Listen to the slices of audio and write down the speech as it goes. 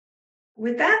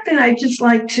With that, then I'd just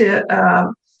like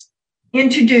to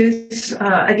introduce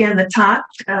again the talk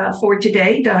for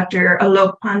today. Dr.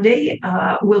 Alok Pandey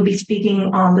will be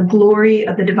speaking on the glory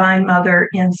of the Divine Mother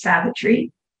in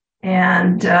Savitri.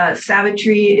 And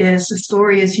Savitri is the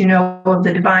story, as you know, of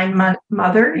the Divine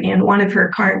Mother in one of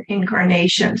her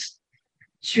incarnations.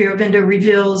 Sri Aurobindo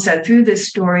reveals that through this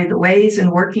story, the ways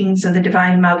and workings of the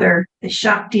Divine Mother, the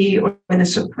Shakti, or the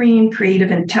supreme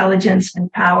creative intelligence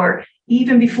and power,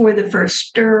 even before the first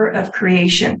stir of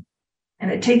creation.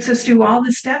 And it takes us through all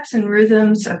the steps and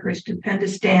rhythms of her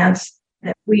stupendous dance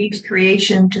that weaves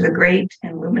creation to the great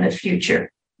and luminous future,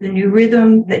 the new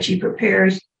rhythm that she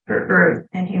prepares for Earth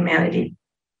and humanity.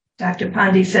 Dr.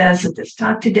 Pandey says that this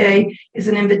talk today is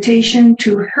an invitation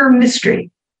to her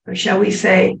mystery, or shall we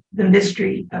say, the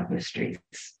mystery of mysteries.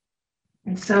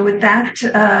 And so with that,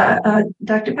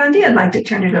 Dr. Pandey, I'd like to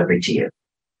turn it over to you.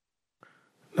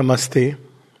 Namaste.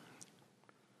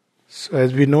 So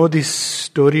as we know the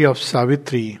story of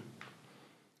Savitri,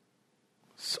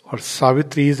 or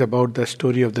Savitri is about the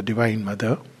story of the Divine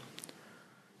Mother.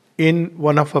 In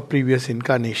one of her previous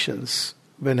incarnations,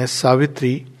 when as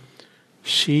Savitri,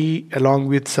 she along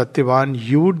with Satyavan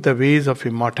hewed the ways of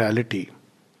immortality.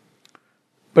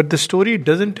 But the story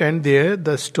doesn't end there.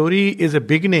 The story is a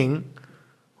beginning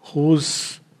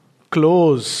whose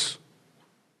close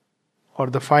or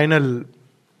the final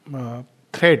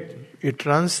thread, it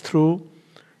runs through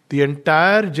the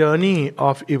entire journey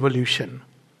of evolution.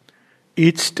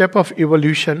 Each step of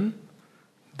evolution,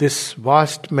 this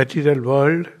vast material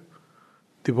world,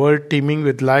 the world teeming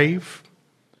with life,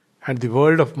 and the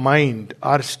world of mind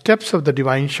are steps of the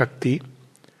Divine Shakti,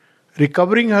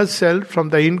 recovering herself from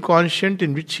the inconscient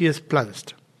in which she has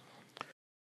plunged.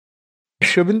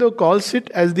 Sri Aurobindo calls it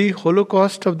as the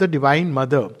Holocaust of the Divine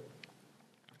Mother.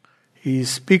 He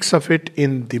speaks of it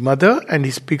in the Mother and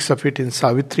he speaks of it in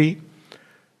Savitri.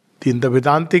 In the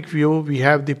Vedantic view, we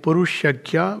have the Purusha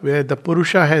Yajna, where the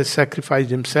Purusha has sacrificed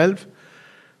himself.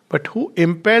 But who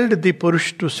impelled the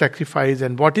Purush to sacrifice,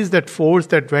 and what is that force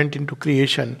that went into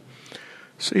creation?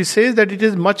 So he says that it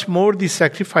is much more the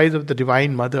sacrifice of the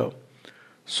Divine Mother.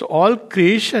 So all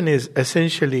creation is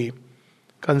essentially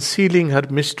concealing her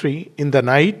mystery in the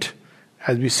night,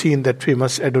 as we see in that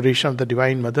famous adoration of the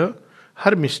Divine Mother,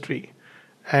 her mystery.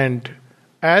 And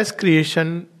as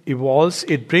creation evolves,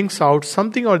 it brings out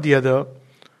something or the other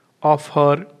of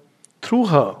her, through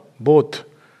her, both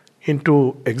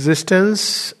into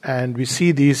existence, and we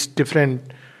see these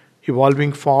different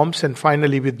evolving forms, and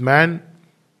finally with man,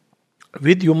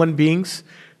 with human beings,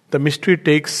 the mystery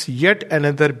takes yet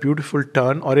another beautiful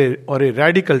turn or a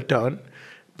radical turn,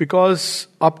 because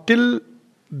up till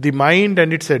the mind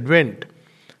and its advent,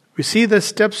 we see the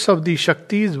steps of the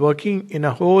Shaktis working in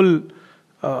a whole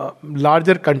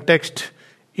larger context.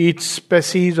 Each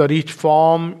species or each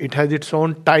form, it has its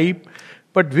own type.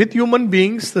 But with human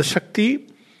beings, the Shakti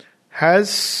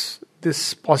has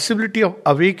this possibility of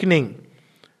awakening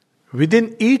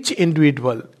within each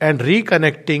individual and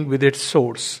reconnecting with its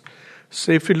source.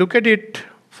 So if you look at it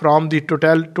from the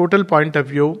total point of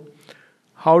view,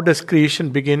 how does creation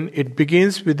begin? It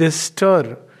begins with a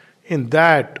stir in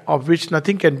that of which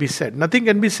nothing can be said. Nothing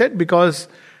can be said because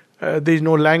there is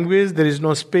no language, there is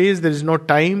no space, there is no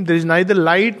time, there is neither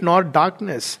light nor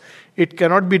darkness. It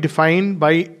cannot be defined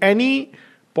by any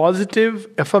positive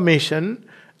affirmation,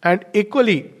 and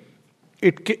equally,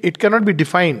 it cannot be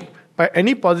defined by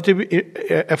any positive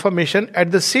affirmation.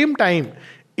 At the same time,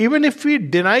 even if we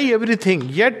deny everything,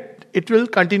 yet it will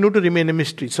continue to remain a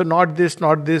mystery. So not this,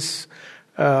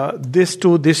 this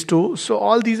too. So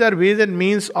all these are ways and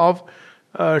means of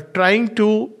trying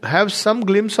to have some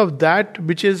glimpse of that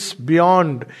which is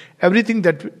beyond everything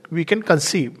that we can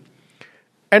conceive.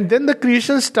 And then the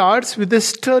creation starts with a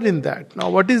stir in that. Now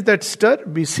what is that stir?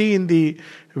 We see in the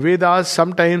Vedas,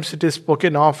 sometimes it is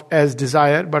spoken of as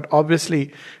desire, but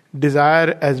obviously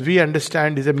desire, as we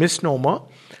understand, is a misnomer.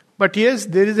 But yes,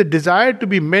 there is a desire to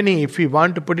be many, if we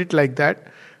want to put it like that.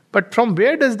 But from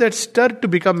where does that stir to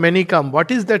become many come?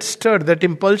 What is that stir, that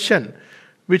impulsion,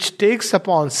 which takes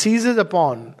upon, seizes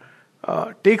upon,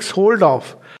 takes hold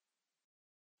of?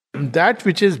 That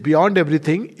which is beyond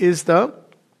everything is the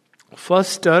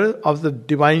first stir of the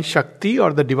Divine Shakti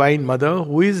or the Divine Mother,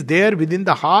 who is there within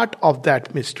the heart of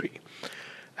that mystery.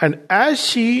 And as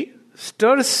she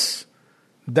stirs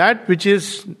that which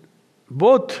is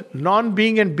both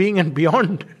non-being and being and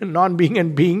beyond non-being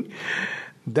and being,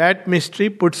 that mystery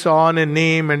puts on a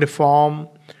name and a form.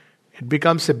 It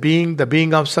becomes a being, the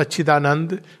being of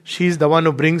Satchidanand. She is the one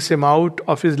who brings him out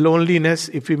of his loneliness,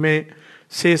 if we may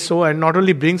say so, and not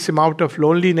only brings him out of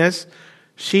loneliness,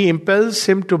 she impels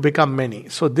him to become many.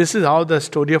 So this is how the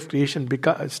story of creation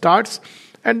starts.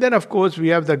 And then of course we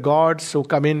have the gods who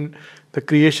come in. The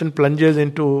creation plunges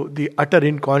into the utter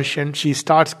inconscient. She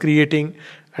starts creating,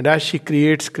 and as she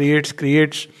creates,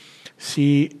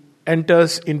 she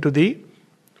enters into the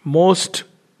most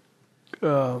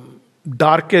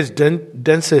darkest,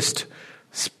 densest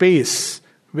space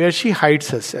where she hides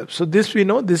herself. So this we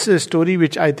know, this is a story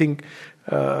which I think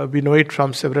we know it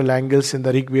from several angles. In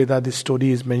the Rig Veda, this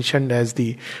story is mentioned as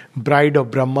the bride of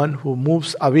Brahman who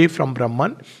moves away from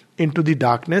Brahman into the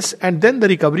darkness, and then the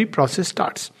recovery process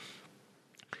starts.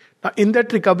 Now in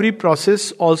that recovery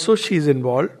process also she is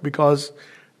involved, because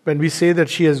when we say that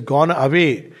she has gone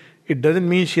away, it doesn't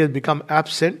mean she has become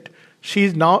absent. She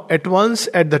is now at once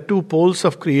at the two poles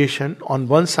of creation. On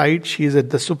one side, she is at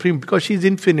the supreme, because she is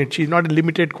infinite. She is not a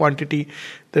limited quantity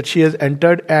that she has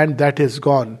entered and that is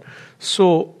gone.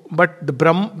 So, but the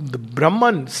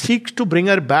Brahman seeks to bring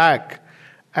her back.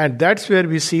 And that's where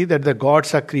we see that the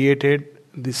gods are created,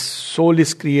 the soul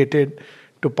is created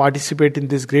to participate in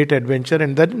this great adventure,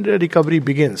 and then the recovery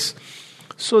begins.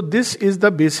 So this is the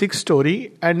basic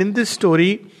story, and in this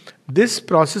story, this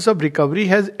process of recovery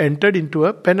has entered into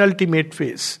a penultimate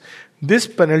phase. This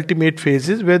penultimate phase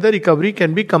is where the recovery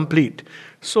can be complete.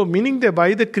 So meaning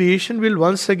thereby the creation will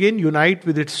once again unite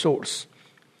with its source.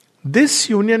 This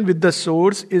union with the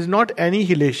source is not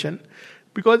annihilation,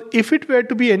 because if it were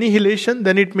to be annihilation,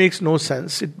 then it makes no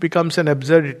sense. It becomes an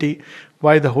absurdity.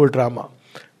 Why the whole drama?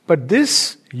 But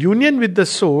this union with the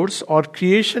source, or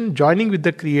creation joining with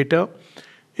the creator,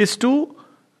 is to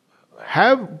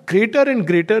have greater and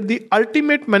greater the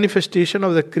ultimate manifestation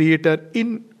of the creator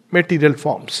in material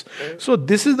forms. So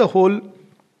this is the whole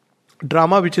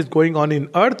drama which is going on in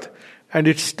earth, and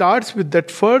it starts with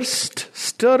that first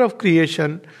stir of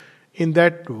creation in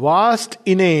that vast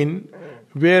inane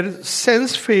where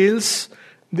sense fails,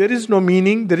 there is no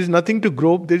meaning, there is nothing to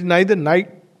grope, there is neither night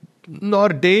nor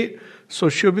day. So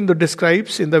Sri Aurobindo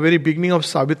describes in the very beginning of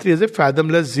Savitri as a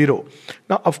fathomless zero.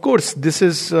 Now of course this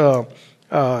is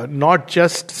not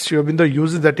just, Sri Aurobindo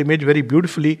uses that image very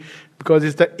beautifully, because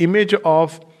it's the image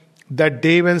of that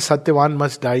day when Satyavan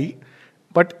must die,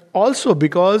 but also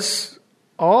because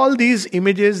all these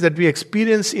images that we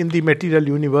experience in the material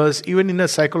universe, even in a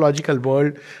psychological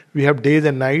world, we have days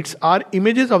and nights, are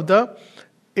images of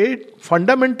a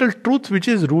fundamental truth which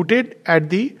is rooted at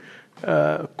the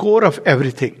core of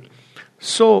everything.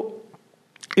 So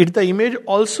it's the image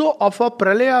also of a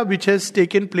pralaya which has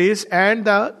taken place, and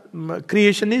the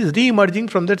creation is re-emerging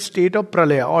from that state of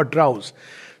pralaya or drowse.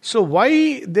 So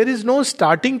why there is no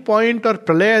starting point or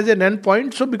pralaya as an end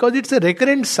point? So because it's a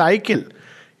recurrent cycle.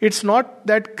 It's not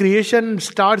that creation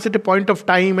starts at a point of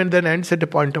time and then ends at a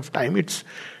point of time. It's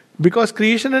because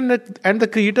creation and the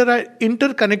creator are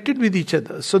interconnected with each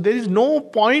other. So there is no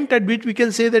point at which we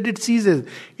can say that it ceases.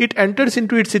 It enters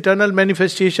into its eternal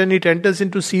manifestation. It enters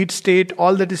into seed state.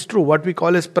 All that is true. What we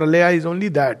call as pralaya is only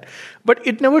that. But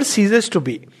it never ceases to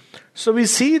be. So we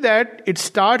see that it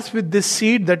starts with this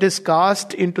seed that is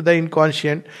cast into the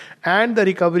inconscient, and the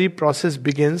recovery process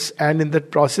begins. And in that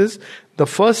process, the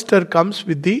first stir comes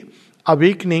with the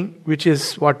awakening, which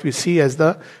is what we see as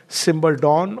the symbol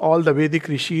dawn. All the Vedic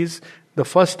rishis, the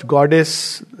first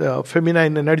goddess,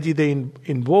 feminine energy they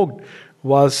invoked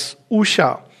was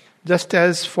Usha. Just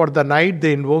as for the night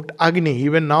they invoked Agni.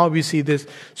 Even now we see this.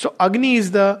 So Agni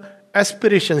is the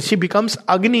aspiration. She becomes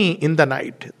Agni in the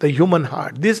night, the human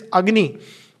heart. This Agni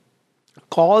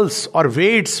calls or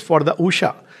waits for the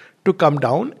Usha to come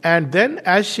down, and then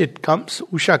as it comes,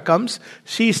 Usha comes,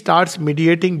 she starts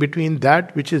mediating between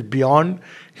that which is beyond,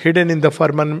 hidden in the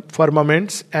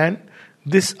firmaments, and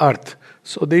this earth.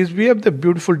 So we have the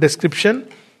beautiful description.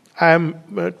 I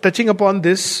am touching upon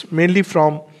this mainly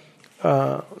from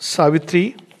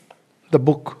Savitri, the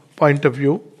book point of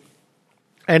view.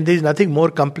 And there is nothing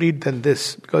more complete than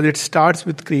this, because it starts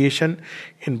with creation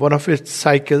in one of its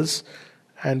cycles.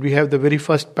 And we have the very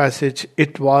first passage,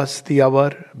 it was the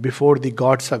hour before the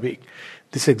gods awake.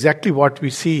 This is exactly what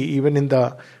we see even in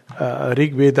the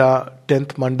Rig Veda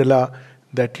 10th mandala,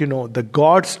 that the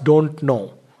gods don't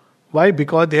know. Why?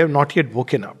 Because they have not yet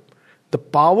woken up. The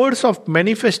powers of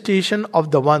manifestation of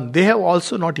the One, they have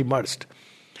also not emerged.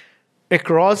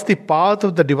 Across the path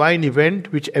of the divine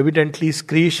event, which evidently is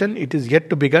creation, it is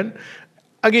yet to begin.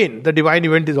 Again, the divine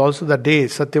event is also the day.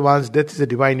 Satyavan's death is a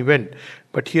divine event.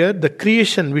 But here, the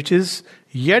creation which is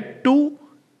yet to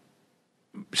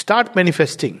start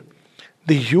manifesting.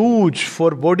 The huge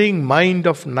foreboding mind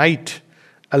of night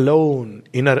alone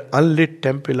in her unlit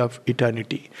temple of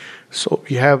eternity. So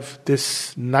we have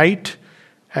this night,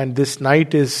 and this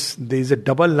night there is a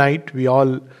double night. We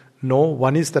all No,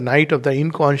 one is the night of the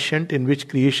inconscient in which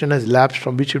creation has lapsed,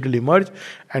 from which it will emerge.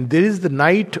 And there is the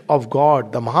night of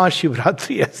God, the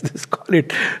Mahashivratri as they call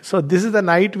it. So this is the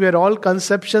night where all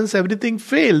conceptions, everything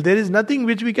fail. There is nothing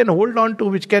which we can hold on to,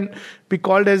 which can be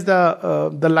called as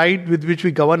the light with which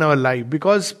we govern our life.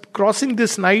 Because crossing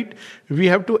this night, we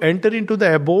have to enter into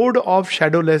the abode of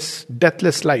shadowless,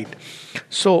 deathless light.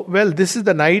 So, well, this is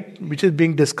the night which is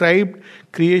being described,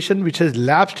 creation which has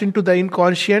lapsed into the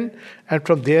inconscient, and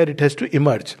from there it has to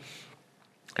emerge.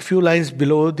 A few lines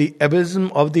below, the abysm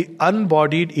of the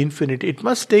unbodied infinite. It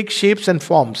must take shapes and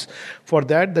forms. For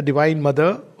that, the Divine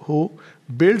Mother, who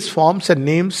builds forms and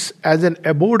names as an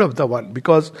abode of the One,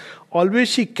 because always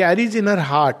she carries in her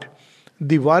heart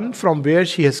the One from where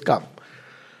she has come.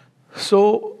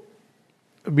 So,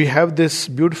 we have this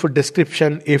beautiful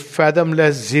description: a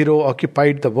fathomless zero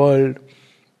occupied the world,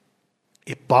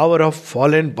 a power of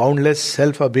fallen boundless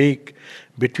self awake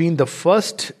between the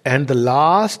first and the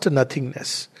last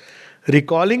nothingness,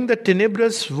 recalling the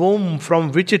tenebrous womb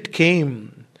from which it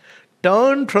came,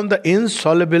 turned from the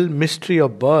insoluble mystery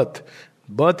of birth.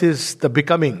 Birth is the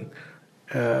becoming.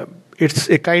 It's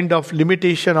a kind of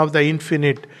limitation of the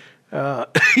infinite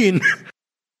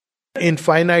in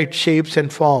finite shapes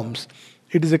and forms.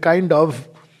 It is a kind of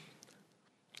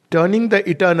turning the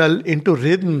eternal into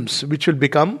rhythms which will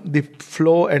become the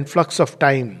flow and flux of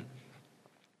time.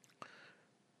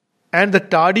 And the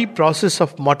tardy process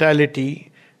of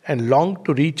mortality, and long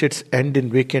to reach its end in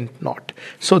vacant naught.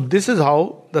 So this is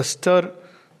how the stir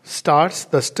starts.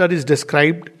 The stir is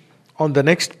described on the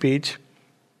next page.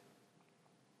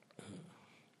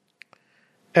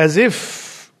 As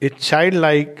if a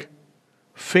childlike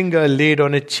finger laid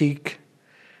on a cheek,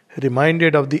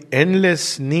 reminded of the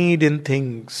endless need in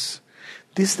things.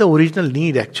 This is the original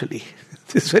need, actually.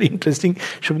 This is very interesting.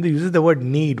 Sri Aurobindo uses the word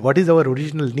need. What is our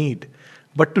original need?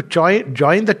 But to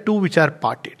join the two which are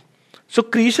parted. So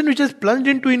creation which has plunged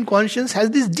into inconscience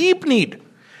has this deep need.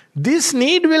 This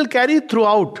need will carry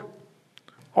throughout.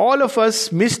 All of us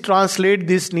mistranslate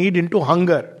this need into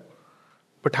hunger.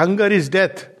 But hunger is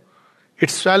death. It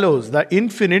swallows. The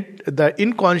infinite, the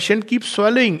inconscient keeps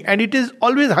swallowing, and it is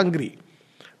always hungry.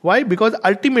 Why? Because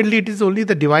ultimately it is only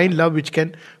the divine love which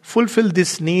can fulfill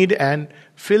this need and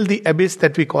fill the abyss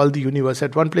that we call the universe.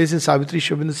 At one place in Savitri,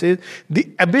 Sri Aurobindo says, the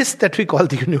abyss that we call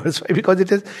the universe. Why? Because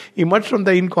it has emerged from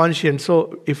the inconscient.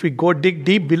 So if we go dig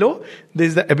deep below, there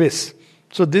is the abyss.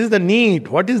 So this is the need.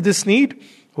 What is this need?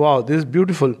 Wow, this is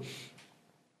beautiful.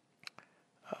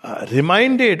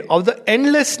 Reminded of the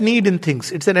endless need in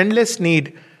things. It's an endless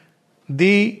need.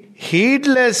 The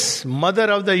heedless mother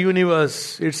of the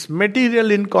universe, its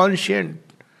material inconscient,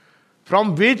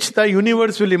 from which the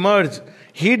universe will emerge,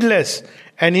 heedless,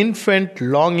 an infant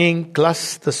longing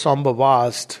clasps the somber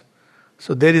vast.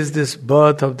 So there is this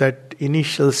birth of that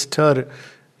initial stir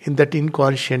in that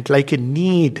inconscient, like a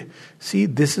need. See,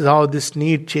 this is how this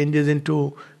need changes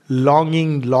into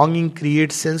longing. Longing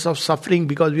creates sense of suffering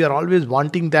because we are always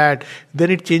wanting that.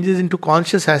 Then it changes into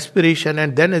conscious aspiration,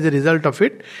 and then as a result of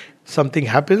it, something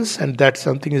happens, and that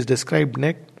something is described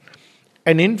next.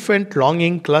 An infant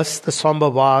longing clasps the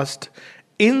somber vast.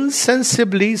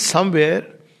 Insensibly somewhere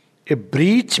a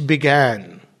breach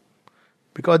began.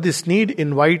 Because this need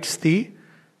invites the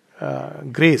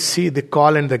grace. See, the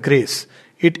call and the grace.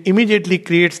 It immediately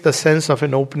creates the sense of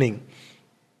an opening.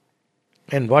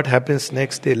 And what happens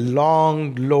next? A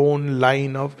long, lone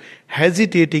line of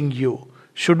hesitating you.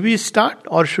 Should we start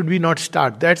or should we not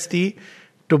start? That's the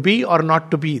to be or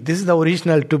not to be. This is the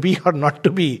original to be or not to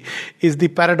be, is the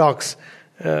paradox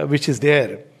which is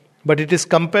there. But it is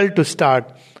compelled to start,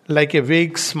 like a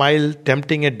vague smile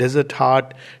tempting a desert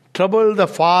heart, trouble the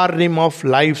far rim of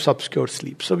life's obscure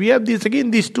sleep. So we have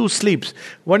these two sleeps.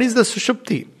 One is the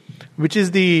Sushupti, which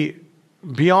is the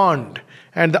beyond,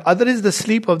 and the other is the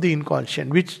sleep of the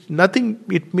inconscient, which nothing,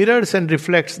 it mirrors and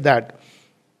reflects that.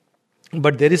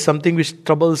 But there is something which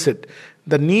troubles it.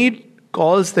 The need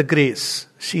calls the grace.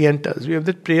 She enters. We have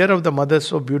the prayer of the mother,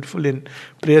 so beautiful in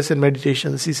prayers and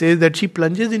meditations. She says that she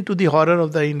plunges into the horror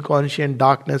of the inconscient,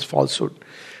 darkness, falsehood.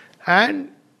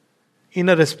 And in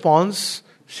a response,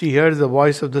 she hears the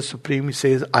voice of the Supreme. He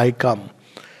says, I come.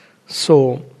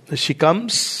 So she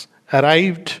comes,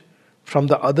 arrived from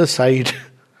the other side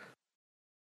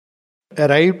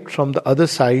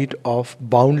of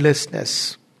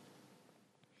boundlessness.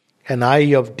 An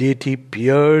eye of deity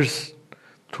pierced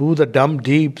through the dumb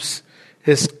deeps,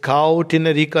 a scout in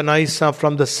a reconnaissance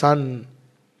from the sun.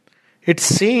 It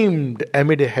seemed,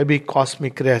 amid a heavy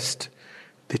cosmic rest,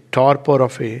 the torpor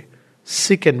of a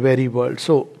sick and weary world.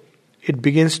 So it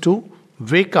begins to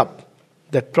wake up.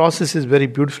 That process is very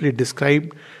beautifully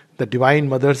described. The Divine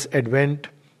Mother's advent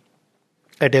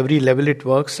At every level it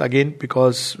works, again,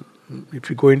 because if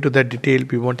we go into that detail,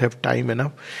 we won't have time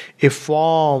enough. A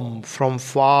form from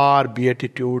far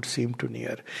beatitude seemed to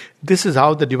near. This is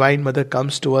how the Divine Mother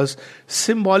comes to us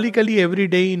symbolically every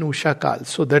day in Usha Kal.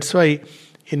 So that's why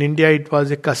in India it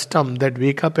was a custom that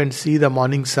wake up and see the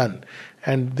morning sun.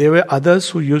 And there were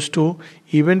others who used to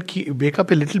even wake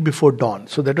up a little before dawn.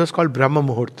 So that was called Brahma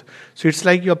Muhurt. So it's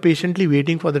like you're patiently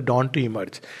waiting for the dawn to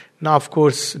emerge. Now, of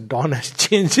course, dawn has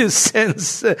changed its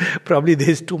sense. Probably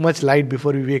there's too much light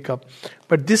before we wake up.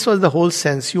 But this was the whole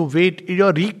sense. You wait,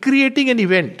 you're recreating an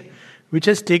event which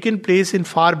has taken place in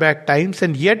far back times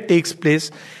and yet takes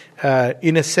place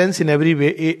in a sense in every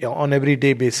way, on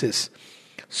everyday basis.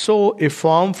 So a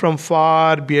form from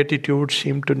far beatitude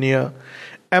seemed to near,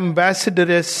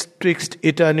 ambassadoress twixt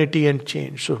eternity and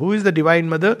change. So who is the Divine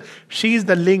Mother? She is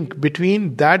the link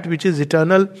between that which is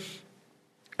eternal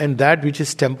and that which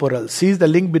is temporal. She is the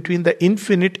link between the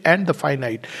infinite and the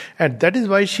finite. And that is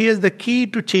why she is the key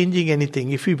to changing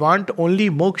anything. If we want only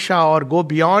moksha or go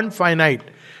beyond finite,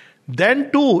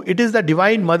 then too it is the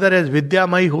Divine Mother as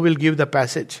Vidyamai who will give the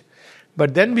passage.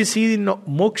 But then we see in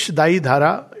Moksha Dayi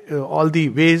Dhara, all the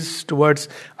ways towards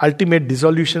ultimate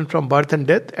dissolution from birth and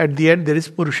death. At the end there is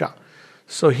Purusha.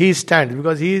 So he stands,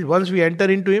 because once we enter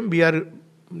into him, we are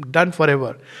done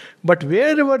forever. But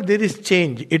wherever there is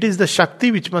change, it is the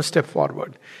Shakti which must step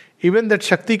forward. Even that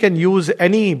Shakti can use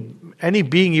any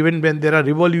being, even when there are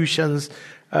revolutions,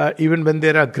 even when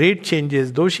there are great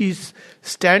changes, though she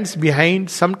stands behind,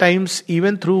 sometimes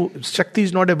even through, Shakti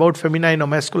is not about feminine or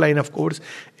masculine, of course,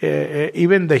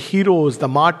 even the heroes, the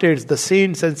martyrs, the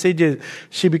saints and sages,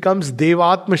 she becomes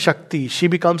Devatma Shakti, she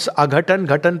becomes Aghatan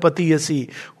Ghatan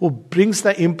Patiyasi, who brings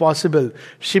the impossible,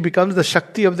 she becomes the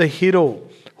Shakti of the hero,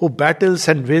 who battles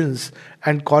and wins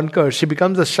and conquers. She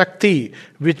becomes a Shakti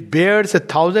which bears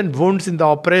 1,000 wounds in the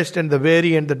oppressed and the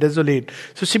weary and the desolate.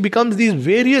 So she becomes these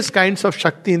various kinds of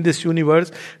Shakti in this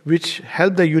universe which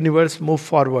help the universe move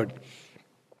forward.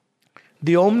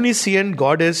 The omniscient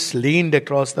goddess leaned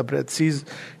across the breath. Sees,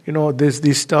 there's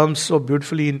these terms so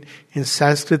beautifully in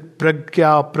Sanskrit,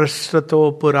 Pragya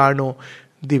Prasrato Purano,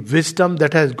 the wisdom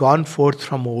that has gone forth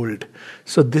from old.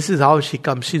 So this is how she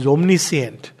comes. She's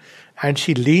omniscient. And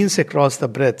she leans across the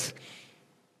breaths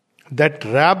that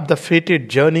wrap the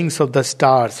fated journeyings of the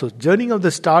stars. So journeying of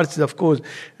the stars is, of course,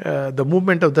 the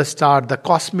movement of the star, the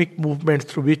cosmic movement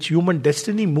through which human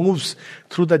destiny moves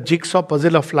through the jigsaw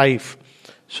puzzle of life.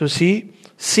 So she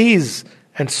sees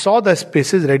and saw the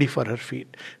spaces ready for her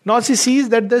feet. Now she sees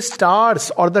that the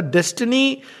stars or the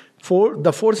destiny,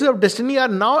 the forces of destiny are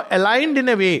now aligned in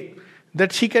a way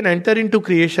that she can enter into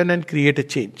creation and create a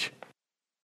change.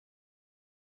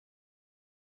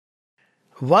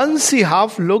 Once she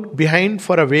half looked behind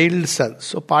for a veiled sun.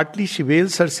 So partly she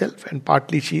veils herself and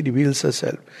partly she reveals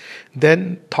herself.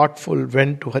 Then thoughtful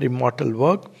went to her immortal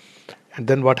work. And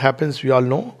then what happens, we all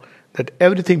know. That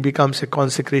everything becomes a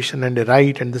consecration and a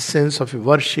rite, and the sense of a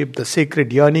worship, the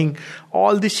sacred yearning,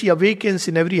 all this she awakens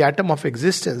in every atom of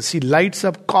existence. She lights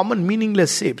up common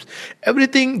meaningless shapes.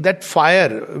 Everything, that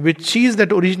fire, which she is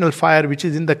that original fire which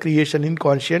is in the creation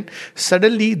inconscient,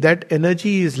 suddenly that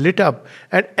energy is lit up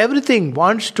and everything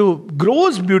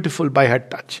grows beautiful by her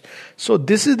touch. So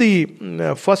this is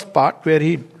the first part where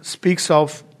he speaks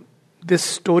of, this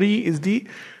story is the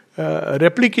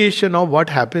replication of what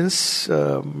happens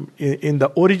in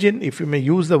the origin, if you may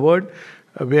use the word,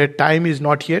 where time is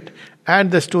not yet,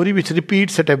 and the story which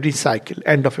repeats at every cycle,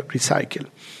 end of every cycle.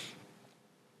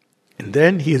 And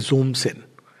then he zooms in.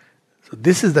 So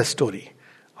this is the story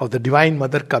of the Divine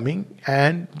Mother coming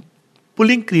and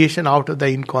pulling creation out of the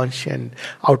inconscient,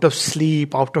 out of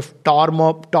sleep, out of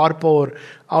torpor,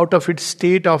 out of its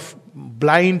state of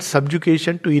blind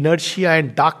subjugation to inertia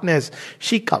and darkness.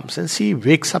 She comes and she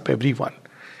wakes up everyone.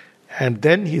 And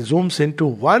then he zooms into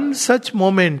one such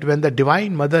moment when the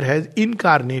Divine Mother has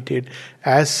incarnated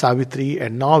as Savitri,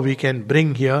 and now we can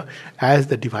bring here as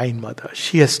the Divine Mother.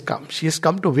 She has come. She has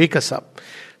come to wake us up.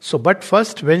 So, but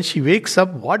first, when she wakes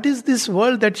up, what is this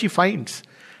world that she finds?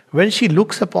 When she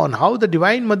looks upon how the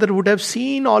Divine Mother would have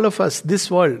seen all of us,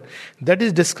 this world that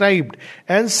is described,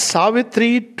 and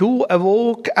Savitri too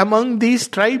awoke among these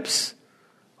tribes,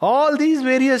 all these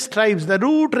various tribes, the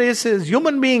root races,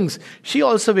 human beings, she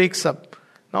also wakes up.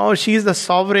 Now she is the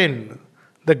sovereign,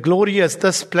 the glorious,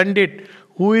 the splendid,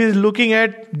 who is looking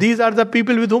at, these are the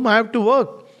people with whom I have to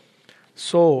work.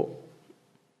 So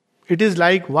it is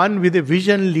like one with a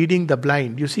vision leading the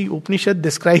blind. You see, Upanishad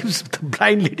describes the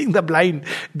blind leading the blind.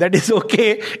 That is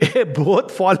okay.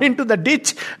 Both fall into the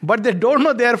ditch, but they don't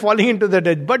know they are falling into the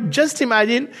ditch. But just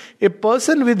imagine a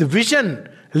person with vision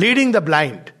leading the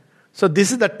blind. So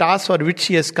this is the task for which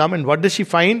she has come. And what does she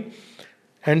find?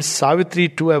 And Savitri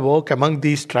too awoke among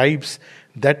these tribes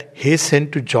that hasten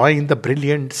to join the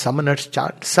brilliant summoner's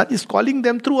chant. Sun is calling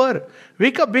them through her.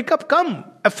 Wake up, come,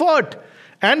 effort,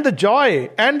 and the joy,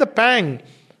 and the pang.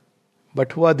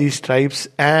 But who are these tribes?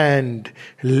 And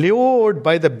lured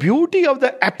by the beauty of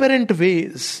the apparent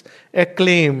ways,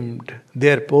 acclaimed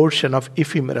their portion of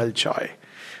ephemeral joy.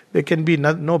 There can be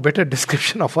no better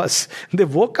description of us. They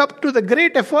woke up to the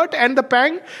great effort and the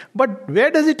pang, but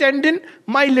where does it end in?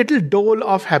 My little dole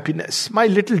of happiness, my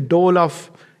little dole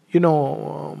of,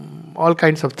 all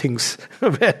kinds of things.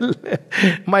 Well,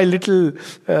 my little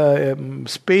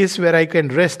space where I can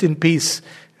rest in peace,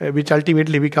 which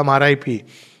ultimately become RIP.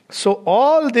 So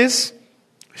all this,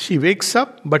 she wakes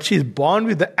up, but she is born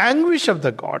with the anguish of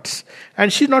the gods.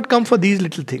 And she has not come for these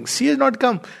little things. She has not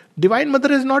come. Divine Mother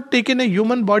has not taken a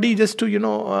human body just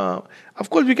to, of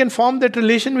course we can form that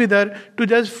relation with her to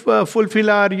just fulfill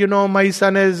our, my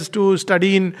son has to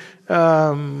study in,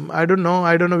 I don't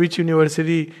know which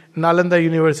university, Nalanda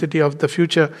University of the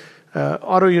future,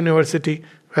 Oro University.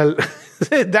 Well,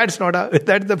 that's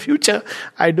the future.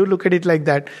 I do look at it like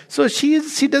that. So she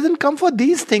doesn't come for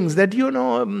these things that,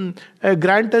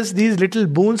 grant us these little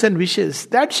boons and wishes.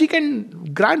 That she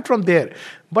can grant from there.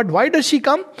 But why does she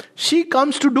come? She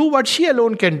comes to do what she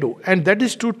alone can do. And that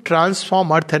is to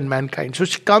transform earth and mankind. So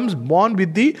she comes born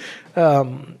with the,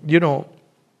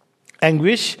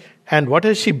 anguish. And what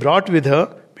has she brought with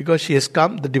her? Because she has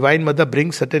come, the Divine Mother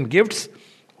brings certain gifts.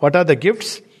 What are the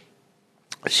gifts?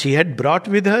 She had brought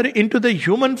with her into the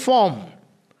human form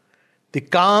the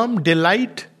calm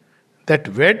delight that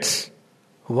weds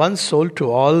one soul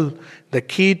to all, the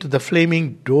key to the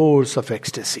flaming doors of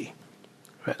ecstasy.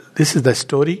 Well, this is the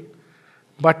story,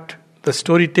 but the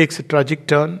story takes a tragic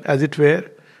turn, as it were.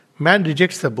 Man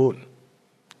rejects the boon.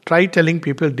 Try telling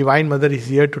people Divine Mother is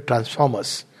here to transform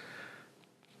us.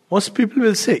 Most people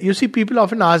will say, you see, people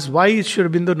often ask, why is Sri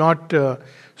Aurobindo not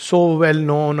so well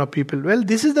known or people? Well,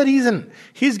 this is the reason.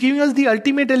 He is giving us the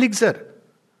ultimate elixir.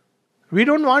 We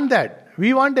don't want that.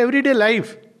 We want everyday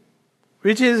life,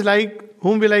 which is like,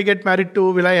 whom will I get married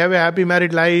to? Will I have a happy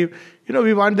married life?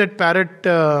 We want that parrot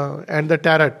and the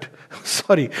tarot.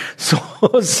 Sorry.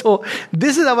 So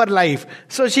this is our life.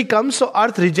 So she comes, so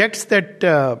earth rejects that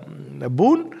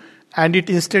boon. And it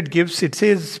instead gives, it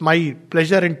says, my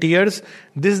pleasure and tears,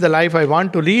 this is the life I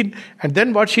want to lead. And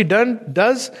then what she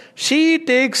does, she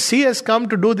has come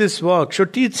to do this work. So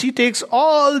she takes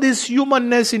all this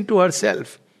humanness into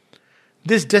herself.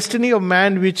 This destiny of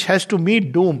man which has to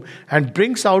meet doom, and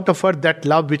brings out of her that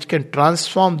love which can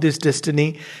transform this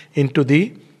destiny into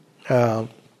the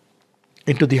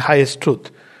highest truth.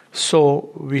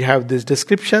 So we have this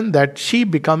description that she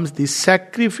becomes the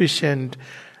sacrificant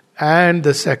and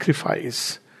the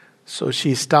sacrifice. So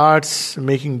she starts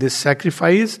making this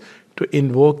sacrifice to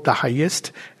invoke the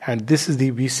highest, and this is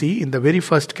we see in the very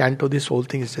first canto this whole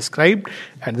thing is described,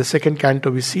 and the second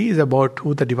canto we see is about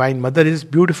who the Divine Mother is.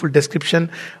 Beautiful description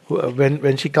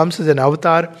when she comes as an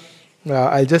avatar.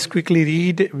 I'll just quickly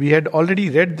read. We had already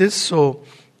read this, so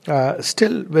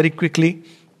still very quickly.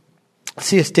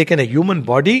 She has taken a human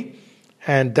body,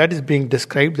 and that is being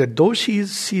described that though she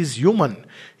is human,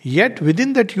 yet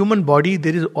within that human body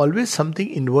there is always something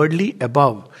inwardly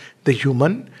above the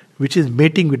human which is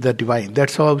mating with the divine.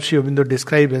 That's how Sri Aurobindo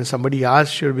described when somebody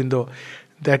asked Sri Aurobindo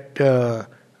that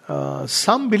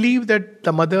some believe that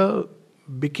the mother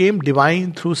became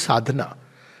divine through sadhana.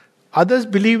 Others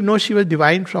believe no, she was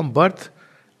divine from birth.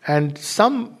 And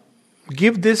some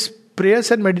give this prayers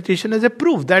and meditation as a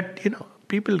proof that,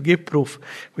 people give proof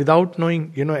without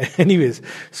knowing, anyways.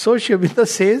 So Sri Aurobindo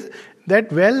says that,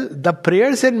 the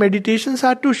prayers and meditations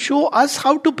are to show us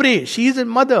how to pray. She is a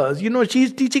mother, she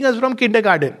is teaching us from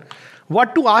kindergarten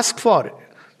what to ask for.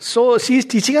 So she is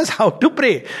teaching us how to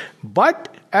pray.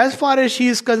 But as far as she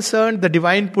is concerned, the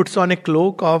divine puts on a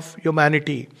cloak of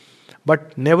humanity,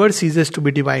 but never ceases to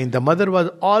be divine. The mother was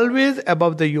always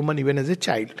above the human, even as a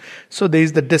child. So there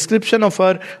is the description of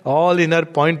her, all in her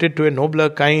pointed to a nobler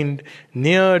kind,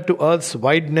 near to earth's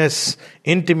wideness,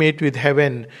 intimate with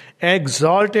heaven,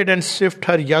 exalted and swift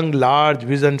her young large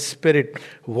visioned spirit,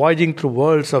 voyaging through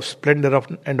worlds of splendor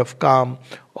and of calm,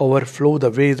 overflow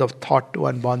the ways of thought to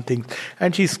unborn things.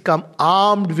 And she's come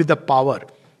armed with the power.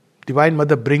 Divine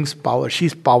Mother brings power.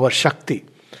 She's power, Shakti.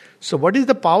 So what is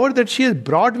the power that she has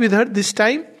brought with her this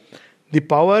time? The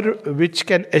power which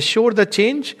can assure the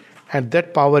change, and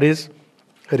that power is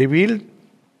revealed.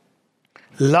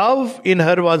 Love in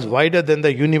her was wider than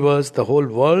the universe. The whole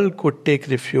world could take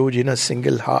refuge in a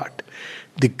single heart.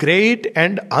 The great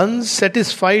and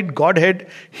unsatisfied Godhead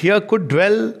here could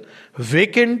dwell,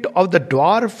 vacant of the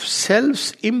dwarf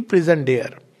self's imprisoned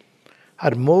air.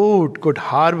 Her mood could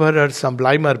harbor her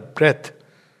sublimer breath.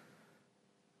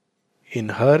 In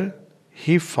her,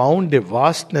 he found a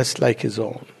vastness like his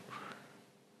own,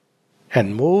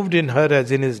 and moved in her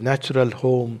as in his natural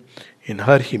home. In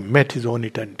her, he met his own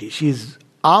eternity. She is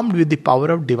armed with the power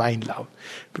of divine love,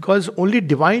 because only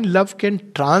divine love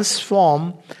can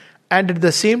transform and at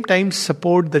the same time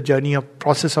support the journey of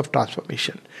process of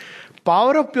transformation.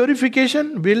 Power of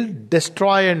purification will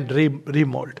destroy and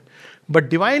remold. But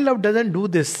divine love doesn't do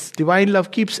this. Divine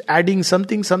love keeps adding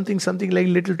something like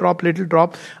little drop,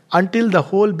 until the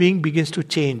whole being begins to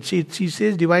change. She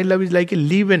says divine love is like a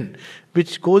leaven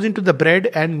which goes into the bread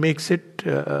and makes it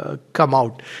come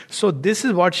out. So this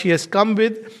is what she has come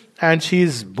with, and she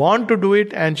is born to do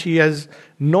it, and she has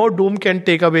no doom can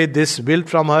take away this will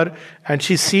from her, and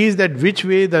she sees that which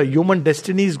way the human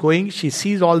destiny is going. She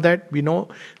sees all that. We know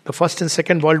the First and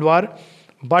Second World War,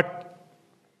 but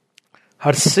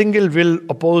her single will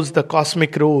opposed the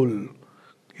cosmic rule.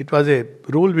 It was a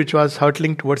rule which was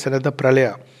hurtling towards another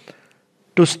pralaya.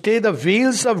 To stay the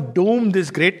wheels of doom,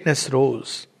 this greatness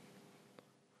rose.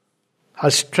 Her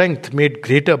strength made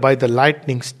greater by the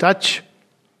lightning's touch.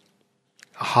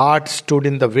 A heart stood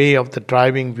in the way of the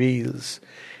driving wheels.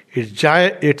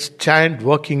 Its giant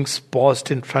workings paused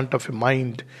in front of a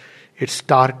mind. Its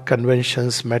dark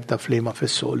conventions met the flame of a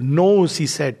soul. No, she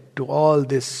said, to all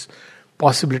this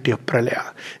possibility of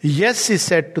pralaya. Yes, she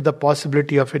said, to the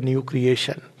possibility of a new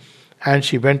creation. And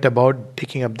she went about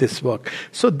taking up this work.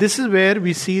 So this is where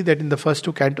we see that in the first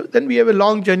two cantos. Then we have a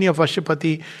long journey of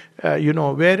Ashwapati,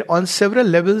 where on several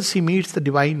levels he meets the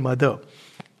Divine Mother,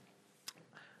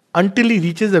 until he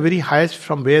reaches the very highest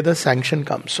from where the sanction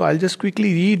comes. So I'll just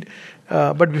quickly read.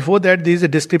 But before that, there is a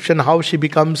description how she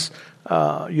becomes,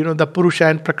 the Purusha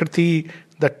and Prakriti,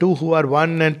 the two who are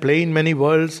one and play in many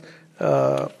worlds.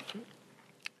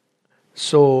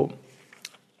 So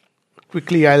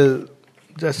quickly I'll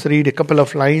just read a couple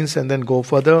of lines and then go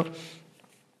further.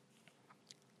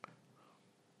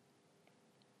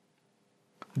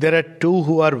 There are two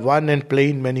who are one and play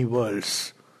in many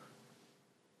worlds.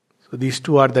 So these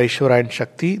two are the Ishvara and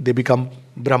Shakti. They become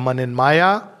Brahman and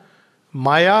Maya.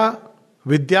 Maya,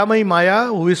 Vidyamai Maya,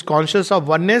 who is conscious of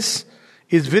oneness,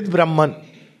 is with Brahman.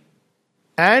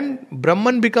 And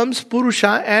Brahman becomes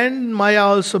Purusha, and Maya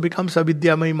also becomes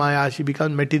Avidyamai Maya. She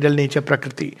becomes material nature,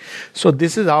 Prakriti. So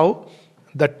this is how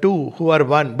the two who are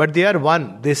one, but they are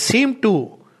one. They seem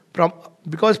to,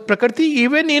 because Prakriti,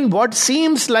 even in what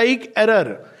seems like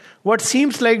error, what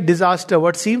seems like disaster,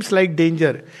 what seems like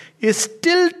danger, is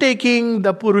still taking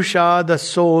the Purusha, the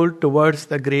soul, towards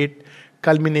the great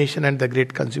culmination and the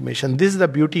great consummation. This is the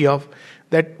beauty of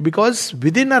that, because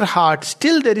within our heart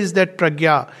still there is that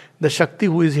Pragya, the Shakti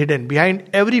who is hidden. Behind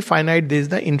every finite there is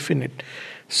the infinite.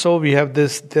 So we have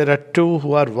this, there are two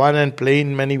who are one and play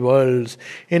in many worlds.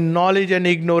 In knowledge and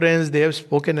ignorance they have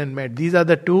spoken and met. These are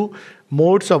the two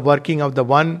modes of working of the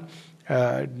one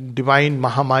divine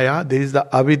Mahamaya. There is the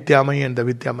Avidyamai and the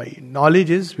Vidyamai. Knowledge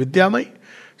is Vidyamai.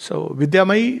 So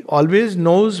Vidyamai always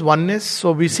knows oneness.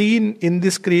 So we see in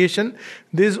this creation,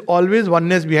 there is always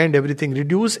oneness behind everything.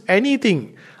 Reduce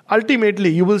anything,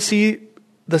 ultimately you will see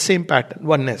the same pattern,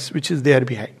 oneness, which is there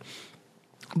behind.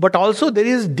 But also there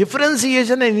is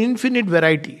differentiation and infinite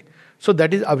variety. So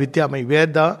that is Avidyamai, where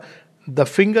the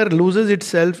finger loses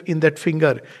itself in that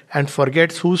finger and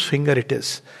forgets whose finger it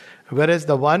is. Whereas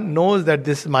the one knows that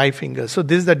this is my finger. So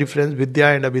this is the difference, Vidya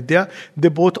and Avidya. They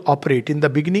both operate. In the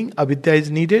beginning, Avidya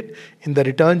is needed in the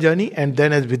return journey, and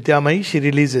then as Vidyamai, she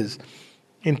releases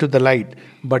into the light.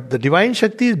 But the divine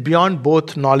Shakti is beyond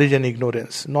both knowledge and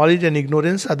ignorance. Knowledge and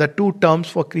ignorance are the two terms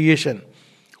for creation.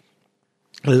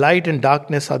 Light and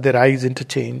darkness are their eyes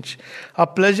interchange. Our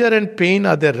pleasure and pain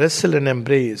are their wrestle and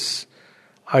embrace.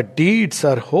 Our deeds,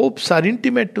 our hopes are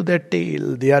intimate to their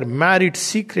tale. They are married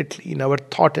secretly in our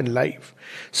thought and life.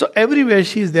 So everywhere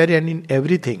she is there and in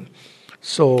everything.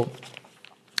 So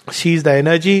she is the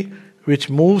energy which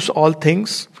moves all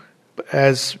things,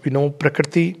 as we know,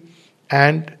 Prakriti,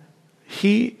 and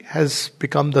he has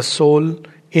become the soul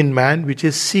in man which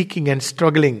is seeking and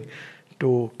struggling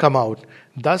to come out.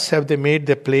 Thus have they made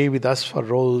their play with us for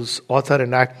roles, author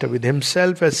and actor with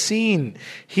himself as seen.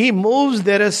 He moves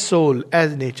there as soul,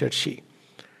 as nature she.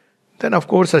 Then of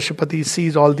course Ashwapati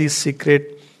sees all these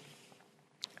secret,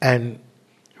 and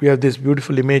we have this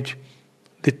beautiful image.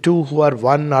 The two who are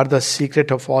one are the secret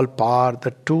of all power.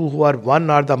 The two who are one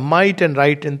are the might and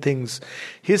right in things.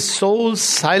 His soul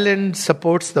silent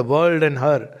supports the world and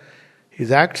her. His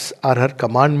acts are her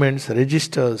commandments,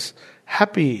 registers,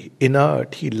 Happy,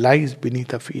 inert, he lies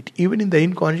beneath her feet. Even in the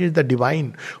inconscious, the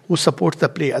divine who supports the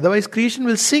play. Otherwise, creation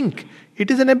will sink.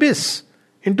 It is an abyss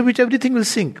into which everything will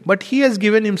sink. But he has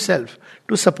given himself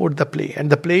to support the play. And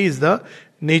the play is the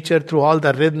nature through all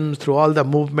the rhythms, through all the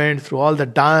movement, through all the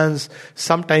dance,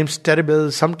 sometimes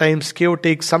terrible, sometimes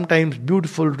chaotic, sometimes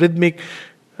beautiful, rhythmic,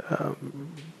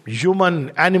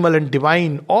 human, animal, and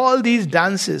divine. All these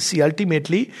dances, she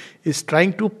ultimately is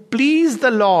trying to please the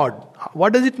Lord.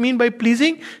 What does it mean by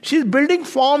pleasing? She is building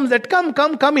forms that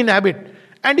come, inhabit.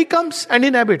 And he comes and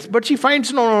inhabits. But she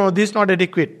finds, no, this is not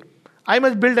adequate. I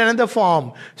must build another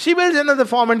form. She builds another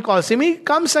form and calls him. He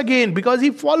comes again because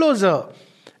he follows her.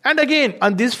 And again,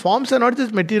 and these forms are not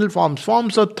just material forms.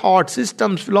 Forms of thought,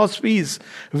 systems, philosophies,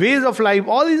 ways of life.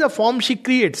 All these are forms she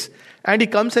creates. And he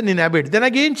comes and inhabits. Then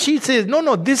again she says,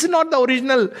 no, this is not the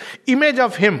original image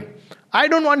of him. I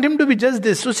don't want him to be just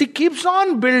this. So she keeps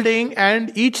on building,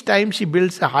 and each time she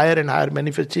builds a higher and higher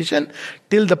manifestation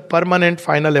till the permanent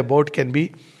final abode can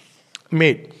be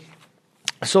made.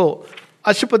 So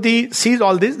Ashwapati sees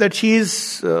all this, that she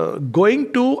is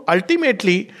going to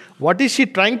ultimately, what is she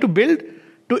trying to build?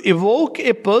 To evoke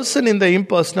a person in the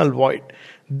impersonal void.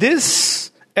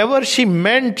 This ever she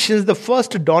meant since the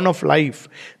first dawn of life.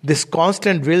 This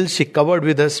constant will she covered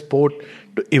with her sport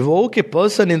to evoke a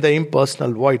person in the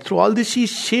impersonal void. Through all this she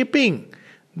is shaping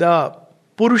the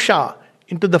Purusha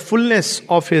into the fullness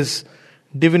of his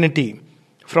divinity.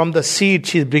 From the seed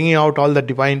she is bringing out all the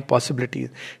divine possibilities.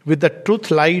 With the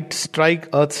truth light strike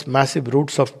earth's massive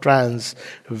roots of trance.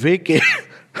 Wake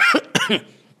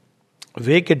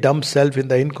a dumb self in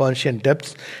the inconscient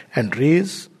depths and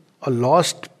raise a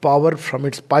lost power from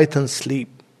its python sleep,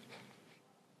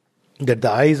 that the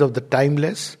eyes of the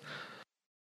timeless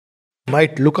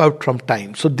might look out from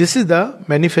time. So this is the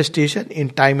manifestation in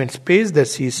time and space that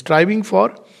she is striving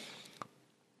for,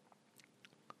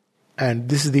 and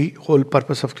this is the whole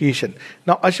purpose of creation.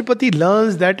 Now Ashwapati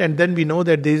learns that, and then we know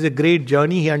that there is a great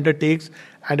journey he undertakes,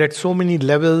 and at so many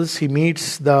levels he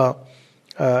meets the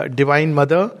Divine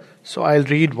Mother. So I'll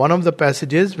read one of the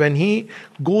passages when he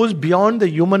goes beyond the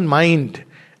human mind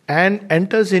and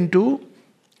enters into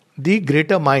the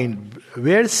greater mind,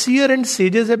 where seer and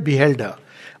sages have beheld her.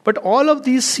 But all of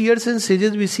these seers and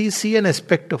sages we see an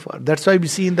aspect of her. That's why we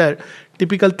see in the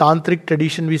typical tantric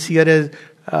tradition, we see her as,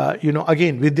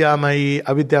 again, Vidyamayi,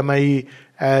 Avidyamayi,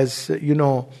 as,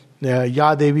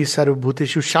 Ya Devi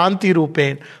Sarvabhuteshu Shanti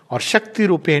Rupen, or Shakti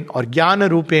Rupen, or Jnana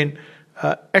Rupen,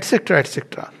 etc.,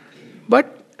 etc.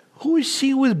 But who is she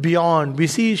who is beyond? We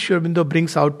see Sri Aurobindo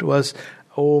brings out to us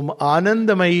Om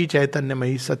Anandamayi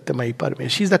Chaitanyamayi Satyamayi Parame.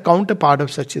 She is the counterpart of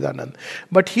Sachidanand.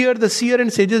 But here the seer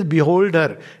and sages behold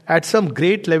her at some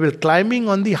great level, climbing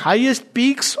on the highest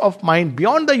peaks of mind,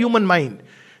 beyond the human mind.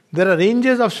 There are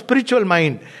ranges of spiritual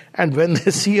mind. And when they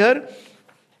see her,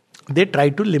 they try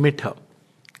to limit her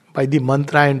by the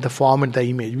mantra and the form and the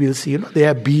image. We'll see, they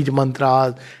have Bij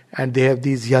mantras and they have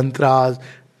these yantras,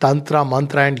 Tantra,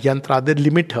 mantra and yantra, they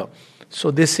limit her.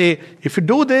 So they say, if you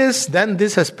do this, then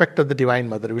this aspect of the Divine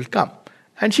Mother will come.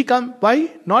 And she comes. Why?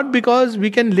 Not because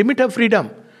we can limit her freedom.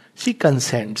 She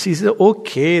consents. She says,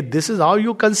 okay, this is how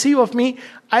you conceive of me.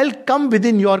 I'll come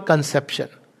within your conception.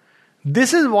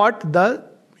 This is what the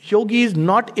yogi is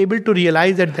not able to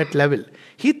realize at that level.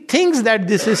 He thinks that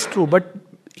this is true, but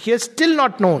he has still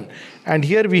not known. And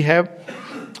here we have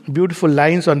beautiful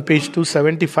lines on page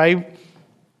 275.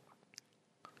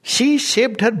 She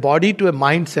shaped her body to a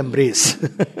mind's embrace.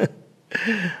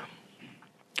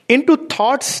 Into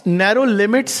thought's narrow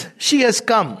limits she has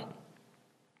come.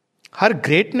 Her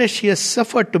greatness she has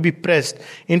suffered to be pressed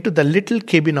into the little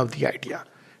cabin of the idea.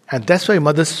 And that's why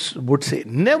mothers would say,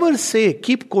 never say,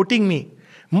 keep quoting me.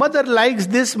 Mother likes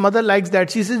this, mother likes that.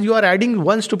 She says, you are adding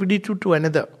one stupidity to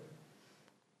another.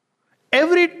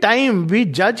 Every time we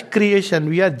judge creation,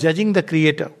 we are judging the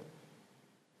creator.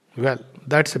 Well,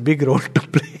 that's a big role to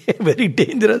play, a very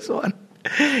dangerous one.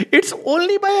 It's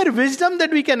only by our wisdom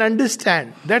that we can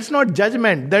understand. That's not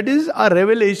judgment, that is our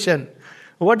revelation.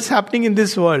 What's happening in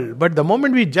this world. But the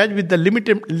moment we judge with the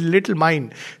limited little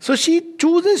mind, so she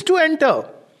chooses to enter.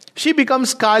 She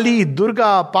becomes Kali,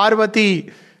 Durga, Parvati,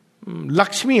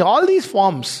 Lakshmi, all these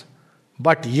forms.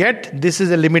 But yet, this is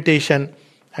a limitation,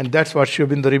 and that's what Sri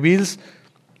Aurobindo reveals.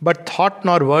 But thought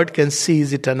nor word can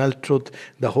seize eternal truth.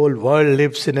 The whole world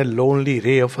lives in a lonely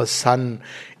ray of a sun.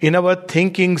 In our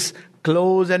thinking's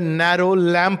close and narrow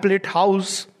lamplit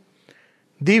house,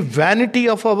 the vanity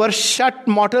of our shut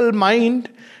mortal mind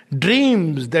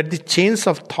dreams that the chains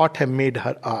of thought have made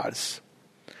her ours.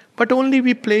 But only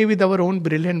we play with our own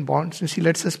brilliant bonds. And she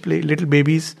lets us play, little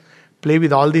babies play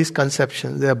with all these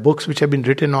conceptions. There are books which have been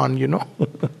written on,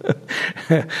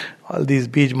 all these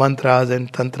Bij mantras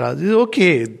and tantras. It's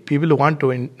okay. People who want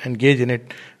to engage in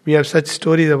it. We have such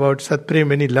stories about Satprem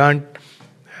when he learned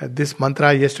this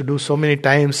mantra he has to do so many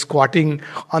times, squatting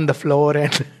on the floor,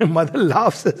 and mother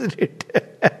laughs at it.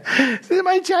 Says,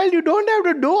 my child, you don't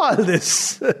have to do all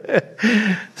this.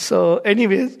 So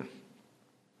anyways,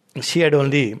 she had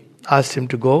only asked him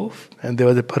to go, and there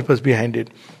was a purpose behind it.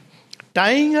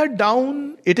 Tying her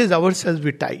down, it is ourselves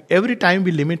we tie. Every time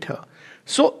we limit her.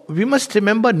 So we must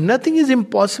remember, nothing is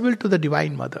impossible to the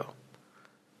Divine Mother.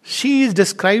 She is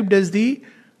described as the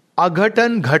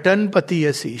Aghatan Ghatan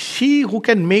Patiyasi. She who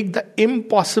can make the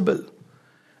impossible.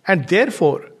 And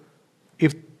therefore,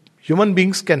 if human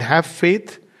beings can have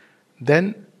faith,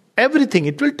 then everything,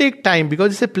 it will take time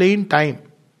because it's a plain time.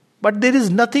 But there is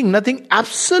nothing,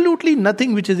 absolutely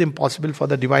nothing which is impossible for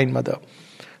the Divine Mother.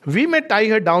 We may tie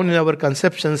her down in our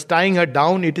conceptions. Tying her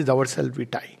down, it is ourselves we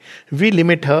tie. We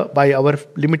limit her by our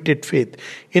limited faith.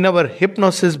 In our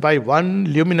hypnosis by one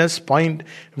luminous point,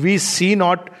 we see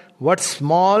not what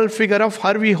small figure of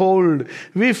her we hold.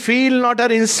 We feel not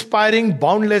her inspiring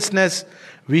boundlessness.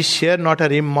 We share not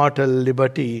her immortal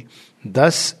liberty.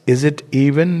 Thus is it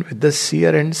even with the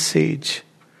seer and sage.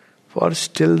 For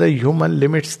still the human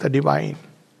limits the divine.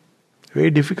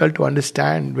 Very difficult to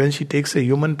understand when she takes a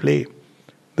human play.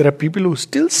 There are people who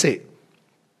still say,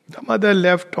 the mother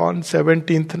left on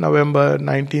 17th November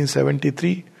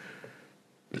 1973.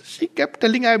 She kept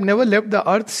telling, I have never left the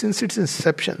earth since its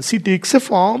inception. She takes a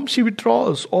form, she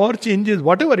withdraws or changes,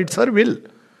 whatever, it's her will,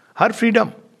 her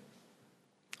freedom.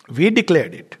 We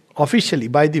declared it officially,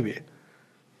 by the way,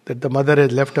 that the mother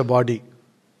has left her body.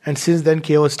 And since then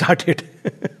chaos started.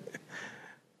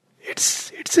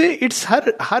 It's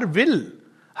her will,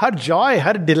 her joy,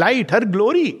 her delight, her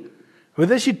glory.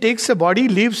 Whether she takes a body,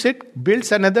 leaves it,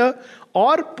 builds another,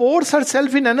 or pours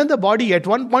herself in another body. At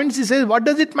one point she says, what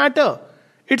does it matter?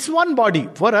 It's one body.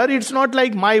 For her, it's not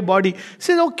like my body. She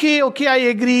says, okay, I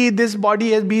agree. This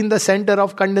body has been the center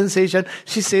of condensation.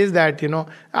 She says that,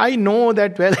 I know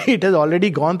that, well, it has already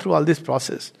gone through all this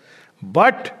process.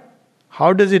 But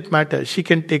how does it matter? She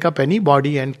can take up any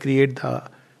body and create the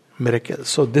miracle.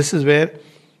 So this is where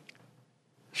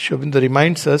Sri Aurobindo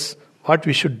reminds us what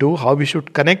we should do, how we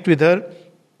should connect with her.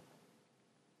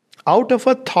 Out of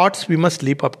her thoughts, we must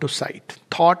leap up to sight.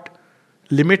 Thought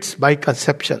limits by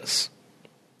conceptions.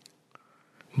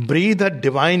 Breathe her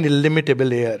divine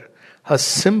illimitable air. Her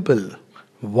simple,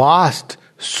 vast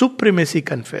supremacy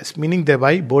confess. Meaning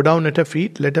thereby, bow down at her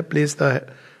feet, let her place her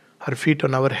feet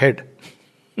on our head.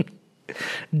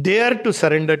 Dare to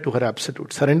surrender to her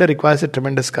absolute. Surrender requires a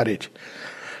tremendous courage.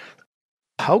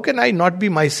 How can I not be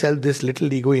myself, this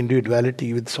little ego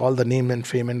individuality with all the name and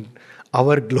fame and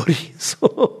our glory?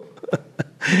 So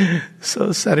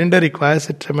surrender requires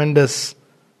a tremendous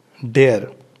dare,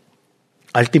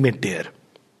 ultimate dare.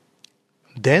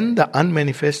 Then the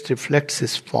unmanifest reflects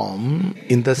his form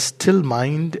in the still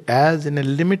mind as in a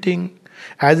living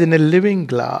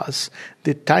glass.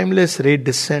 The timeless ray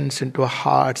descends into our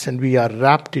hearts and we are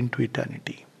wrapped into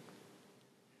eternity.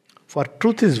 For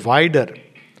truth is wider,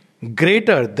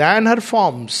 greater than her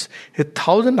forms.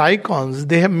 1,000 icons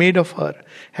they have made of her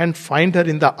and find her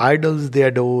in the idols they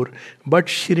adore, but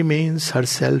she remains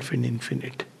herself in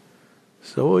infinite.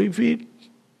 So if we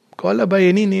call her by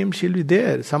any name, she'll be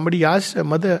there. Somebody asked her,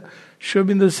 Mother, Sri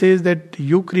Aurobindo says that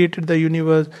you created the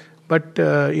universe, but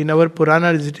in our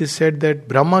Puranas it is said that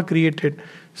Brahma created.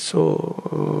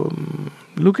 So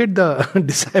look at the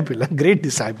disciple, a great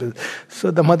disciple. So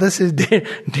the mother says,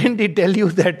 didn't he tell you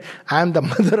that I am the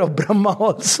mother of Brahma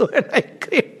also and I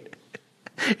create?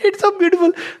 It's so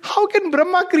beautiful. How can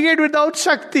Brahma create without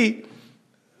Shakti?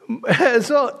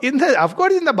 So of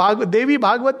course in the Devi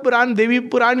Bhagavad Puran, Devi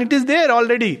Puran, it is there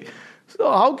already.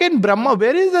 So how can Brahma,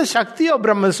 where is the Shakti of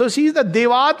Brahma? So she is the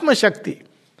Devatma Shakti,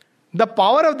 the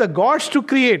power of the gods to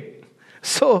create.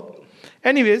 So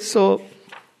anyways,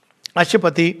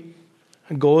 Ashwapati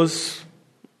goes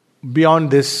beyond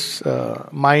this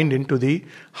mind into the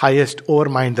highest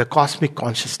overmind, the cosmic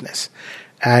consciousness.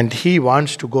 And he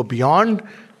wants to go beyond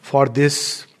for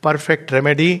this perfect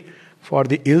remedy for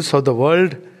the ills of the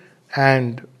world.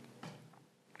 And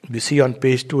we see on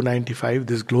page 295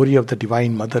 this glory of the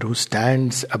Divine Mother who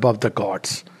stands above the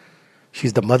gods.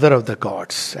 She's the mother of the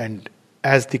gods. And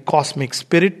as the cosmic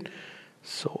spirit,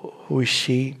 so who is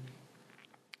she?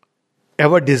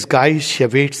 Ever disguised, she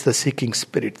awaits the seeking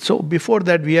spirit. So before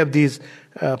that we have these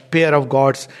pair of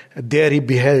gods. There he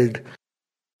beheld.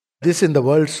 This in the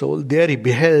world soul. There he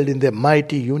beheld in their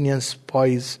mighty union's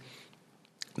poise.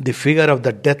 the figure of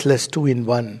the deathless two in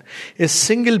one, a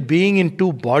single being in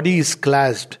two bodies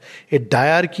clasped, a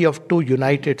diarchy of two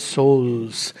united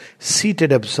souls,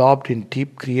 seated absorbed in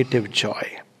deep creative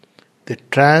joy. The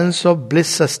trance of bliss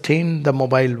sustained the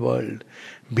mobile world.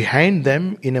 Behind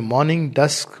them, in a morning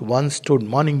dusk, one stood,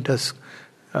 morning dusk,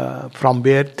 from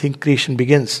where think creation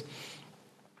begins.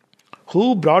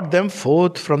 Who brought them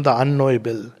forth from the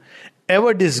unknowable?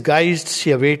 Ever disguised,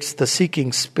 she awaits the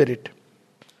seeking spirit.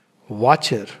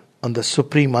 Watcher on the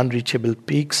supreme unreachable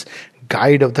peaks,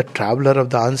 guide of the traveler of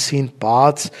the unseen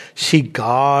paths, she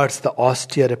guards the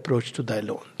austere approach to thy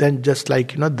alone. Then just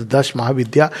like, the Dash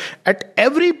Mahavidya, at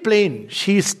every plane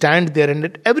she stands there, and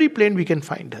at every plane we can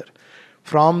find her.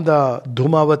 From the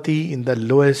Dhumavati in the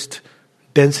lowest,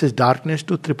 densest darkness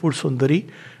to Tripur Sundari,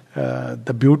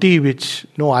 the beauty which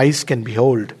no eyes can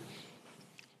behold.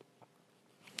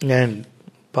 And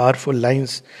powerful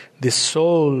lines, the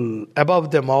soul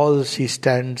above them all she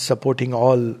stands, supporting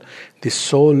all, the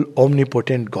sole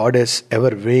omnipotent goddess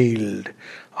ever veiled,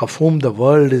 of whom the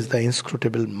world is the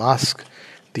inscrutable mask,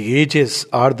 the ages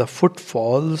are the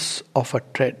footfalls of a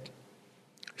tread.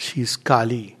 She is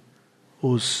Kali,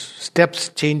 whose steps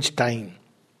change time.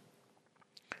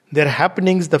 Their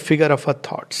happenings the figure of her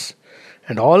thoughts,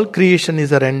 and all creation is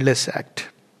her endless act.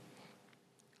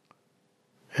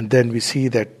 And then we see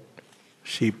that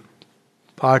she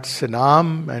parts an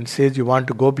arm and says, you want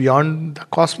to go beyond the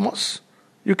cosmos?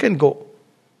 You can go.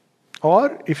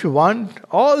 Or if you want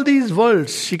all these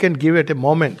worlds, she can give at a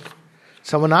moment.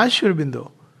 Someone asked Sri Aurobindo,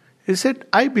 he said,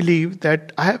 I believe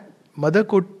that Mother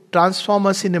could transform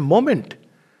us in a moment.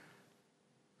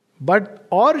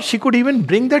 Or she could even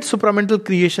bring that supramental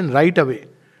creation right away.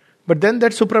 But then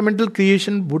that supramental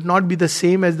creation would not be the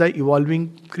same as the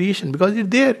evolving creation, because it's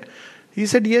there. He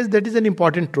said, yes, that is an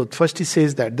important truth. First he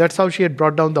says that. That's how she had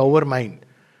brought down the overmind.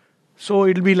 So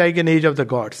it'll be like an age of the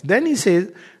gods. Then he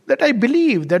says that I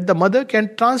believe that the Mother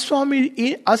can transform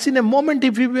us in a moment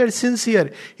if we were sincere.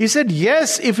 He said,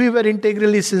 yes, if we were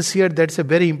integrally sincere, that's a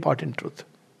very important truth.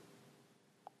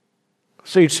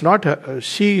 So it's not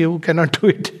she who cannot do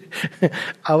it.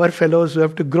 Our fellows who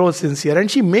have to grow sincere.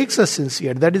 And she makes us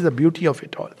sincere. That is the beauty of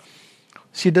it all.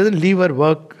 She doesn't leave her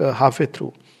work halfway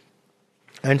through.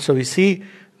 And so we see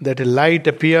that a light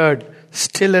appeared,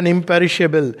 still and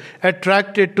imperishable,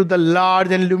 attracted to the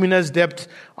large and luminous depths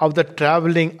of the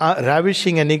traveling,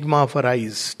 ravishing enigma of her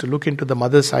eyes. To look into the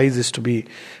Mother's eyes is to be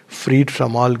freed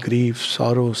from all grief,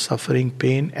 sorrow, suffering,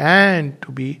 pain, and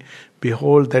to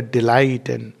behold that delight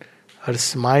and her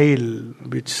smile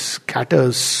which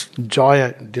scatters joy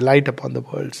and delight upon the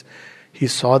worlds. He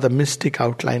saw the mystic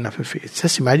outline of a face.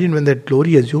 Just imagine when that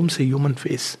glory assumes a human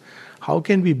face. How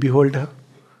can we behold her?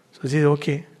 So she says,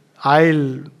 okay,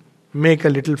 I'll make a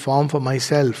little form for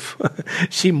myself.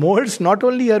 She molds not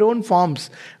only her own forms,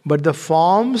 but the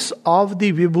forms of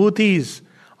the vibhutis,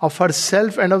 of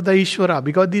herself and of the Ishvara,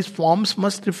 because these forms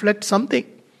must reflect something.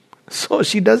 So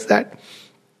she does that.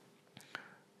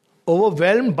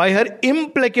 Overwhelmed by her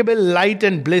implacable light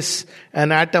and bliss,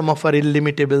 an atom of her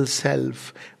illimitable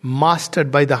self,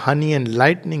 mastered by the honey and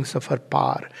lightnings of her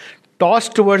power,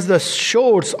 tossed towards the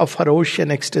shores of her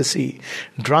ocean ecstasy,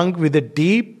 drunk with a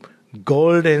deep,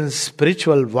 golden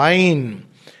spiritual wine,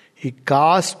 he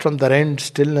cast from the rent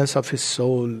stillness of his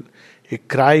soul a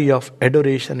cry of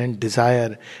adoration and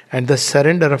desire, and the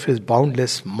surrender of his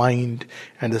boundless mind,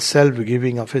 and the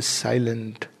self-giving of his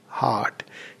silent heart.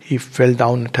 He fell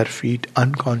down at her feet,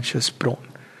 unconscious, prone.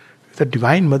 If the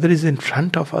Divine Mother is in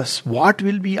front of us, what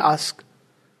will we ask?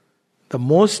 The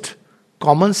most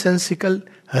commonsensical,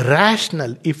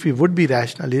 rational, if we would be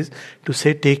rational, is to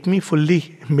say, take me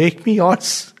fully, make me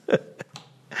yours.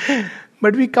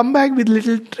 But we come back with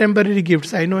little temporary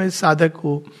gifts. I know a sadhak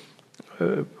who,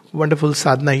 wonderful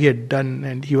sadhana he had done,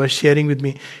 and he was sharing with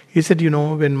me. He said,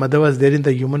 when Mother was there in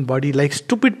the human body, like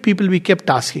stupid people, we kept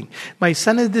asking, my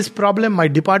son has this problem, my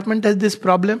department has this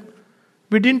problem.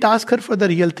 We didn't ask her for the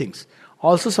real things.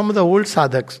 Also some of the old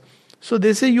sadhaks. So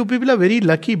they say, you people are very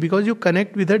lucky because you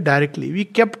connect with her directly. We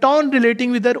kept on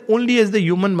relating with her only as the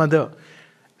human mother.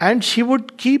 And she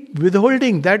would keep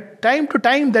withholding that time to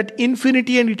time that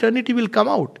infinity and eternity will come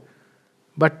out.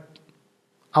 But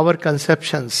our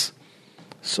conceptions.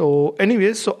 So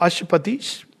anyways, so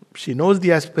Ashwapati, she knows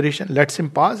the aspiration, lets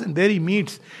him pass, and there he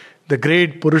meets the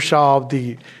great Purusha of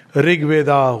the Rig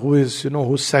Veda, who is,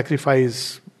 whose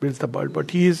sacrifice builds the world. But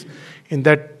he is in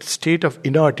that state of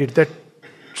inert. It's that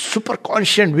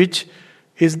superconscient which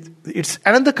it's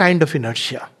another kind of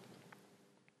inertia.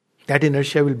 That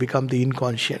inertia will become the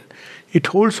inconscient. It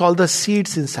holds all the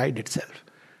seeds inside itself.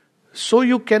 So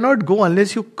you cannot go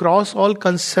unless you cross all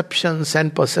conceptions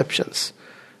and perceptions.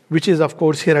 which is of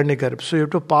course Hiranyagarbha. So you have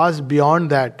to pass beyond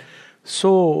that.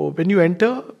 So when you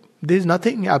enter, there is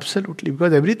nothing absolutely,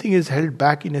 because everything is held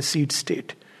back in a seed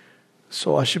state.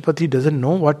 So Ashwapati doesn't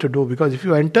know what to do, because if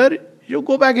you enter, you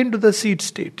go back into the seed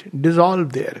state,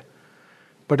 dissolve there.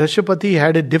 But Ashwapati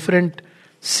had a different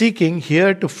seeking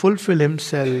here to fulfill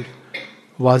himself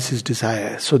was his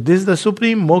desire. So this is the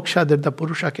supreme moksha that the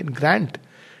Purusha can grant,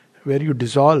 where you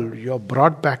dissolve, you are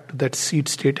brought back to that seed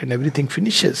state and everything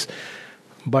finishes.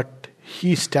 But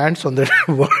he stands on the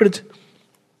verge,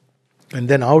 and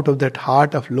then out of that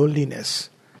heart of loneliness,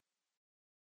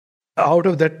 out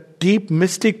of that deep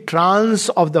mystic trance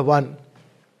of the One.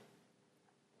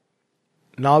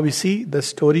 Now we see the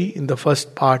story in the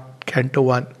first part, Canto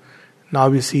 1. Now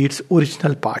we see its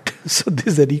original part. So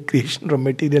this is a recreation from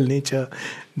material nature,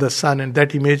 the sun, and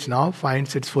that image now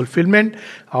finds its fulfillment.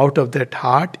 Out of that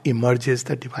heart emerges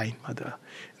the Divine Mother.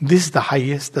 This is the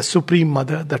highest, the Supreme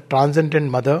Mother, the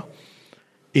transcendent Mother.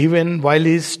 Even while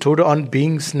he stood on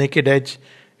being's naked edge,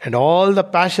 and all the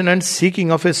passion and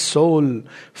seeking of his soul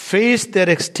faced their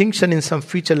extinction in some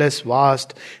featureless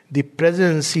vast, the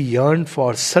presence he yearned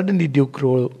for suddenly drew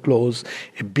close,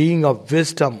 a being of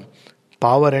wisdom,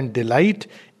 power and delight,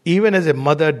 even as a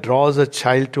mother draws a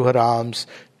child to her arms,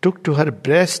 took to her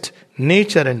breast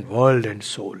nature and world and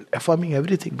soul, affirming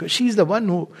everything. Because she is the one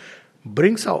who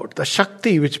brings out the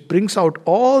Shakti, which brings out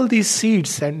all these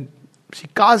seeds, and she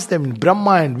casts them in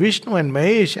Brahma and Vishnu and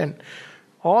Mahesh and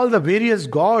all the various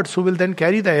gods who will then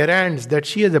carry the errands that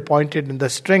she has appointed, and the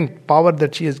strength, power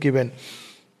that she has given.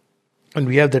 And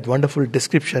we have that wonderful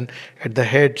description. At the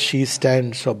head she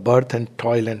stands of birth and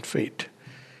toil and fate.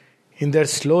 In their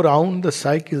slow round the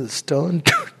cycles turn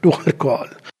to her call.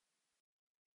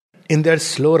 In their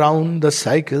slow round the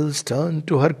cycles turn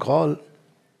to her call.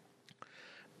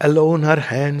 Alone her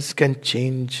hands can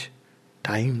change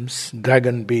time's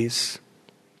dragon base.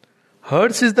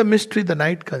 Hers is the mystery the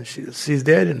night conceals. She is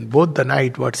there in both the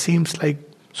night, what seems like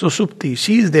susupti.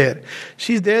 She is there.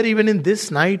 She is there even in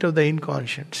this night of the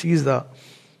inconscient. She is the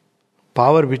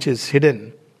power which is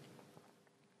hidden.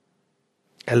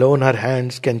 Alone her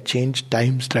hands can change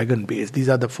time's dragon base. These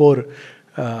are the four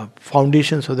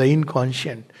foundations of the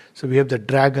inconscient. So we have the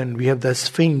dragon, we have the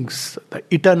sphinx, the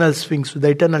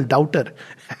eternal doubter,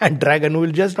 and dragon who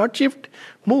will just not shift,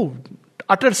 move,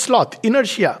 utter sloth,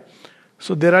 inertia.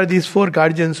 So there are these four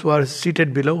guardians who are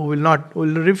seated below who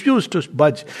will refuse to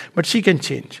budge, but she can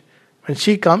change. When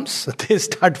she comes, they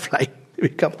start flying. They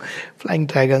become flying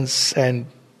dragons and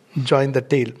join the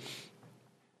tail.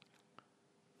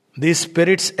 The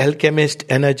spirit's alchemist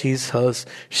energy is hers.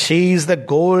 She is the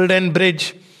golden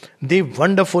bridge, the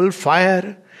wonderful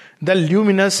fire, the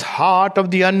luminous heart of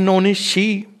the unknown is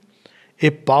she. A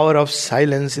power of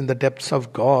silence in the depths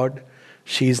of God.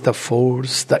 She is the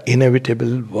force, the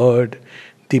inevitable word,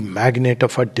 the magnet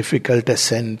of our difficult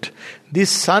ascent, the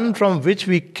sun from which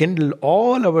we kindle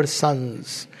all our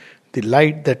suns, the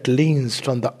light that leans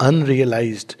from the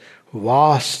unrealized,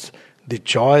 vast, the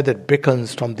joy that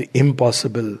beckons from the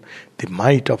impossible, the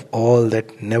might of all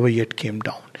that never yet came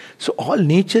down. So all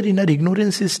nature in her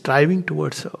ignorance is striving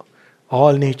towards her.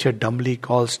 All nature dumbly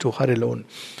calls to her alone.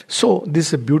 So this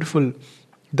is a beautiful,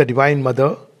 the Divine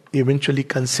Mother eventually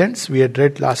consents. We had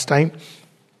read last time.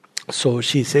 So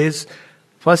she says,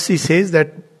 first she says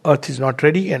that earth is not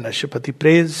ready, and Ashwapati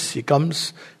prays, she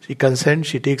comes, she consents,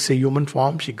 she takes a human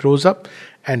form, she grows up,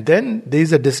 and then there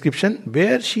is a description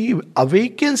where she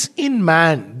awakens in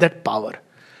man that power.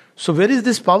 So where is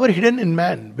this power hidden in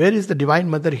man? Where is the Divine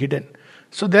Mother hidden?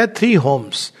 So there are three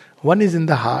homes. One is in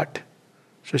the heart.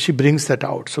 So she brings that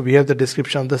out. So we have the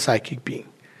description of the psychic being.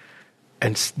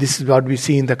 And this is what we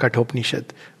see in the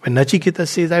Kathopanishad. When Nachiketa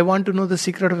says, I want to know the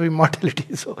secret of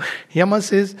immortality. So Yama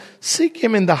says, seek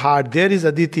him in the heart. There is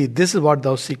Aditi. This is what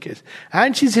thou seekest.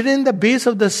 And she's hidden in the base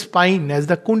of the spine as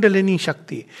the Kundalini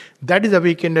Shakti. That is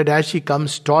awakened, and as she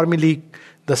comes stormily,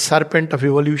 the serpent of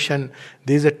evolution,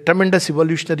 there is a tremendous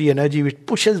evolutionary energy which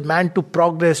pushes man to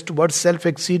progress towards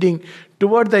self-exceeding,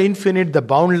 toward the infinite, the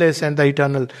boundless and the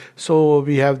eternal. So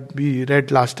we read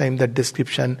last time that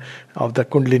description of the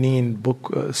Kundalini in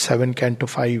book 7, Canto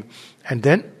 5. And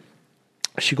then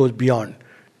she goes beyond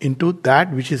into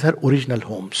that which is her original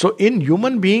home. So in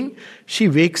human being, she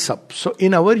wakes up. So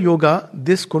in our yoga,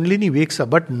 this Kundalini wakes up,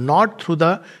 but not through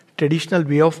the traditional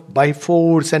way of by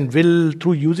force and will,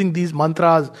 through using these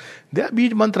mantras. They are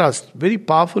bead mantras, very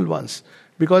powerful ones,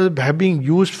 because they have been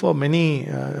used for many,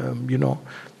 the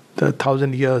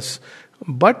 1,000 years.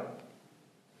 But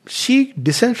she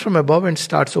descends from above and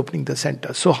starts opening the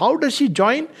center. So how does she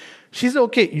join? She says,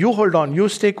 okay, you hold on, you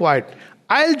stay quiet.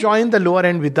 I'll join the lower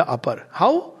end with the upper.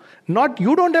 How? Not,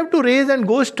 you don't have to raise and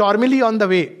go stormily on the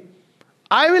way.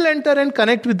 I will enter and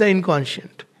connect with the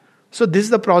inconscient. So this is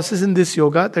the process in this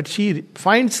yoga, that she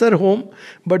finds her home,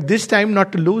 but this time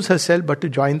not to lose herself, but to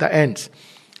join the ends.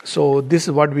 So this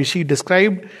is what she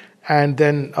described. And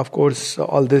then, of course,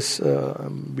 all this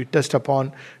we touched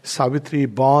upon. Savitri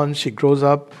born, she grows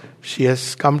up, she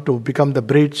has come to become the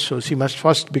bridge. So she must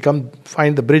first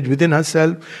find the bridge within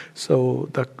herself. So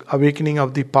the awakening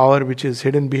of the power which is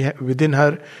hidden within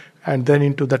her, and then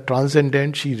into the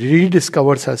transcendent, she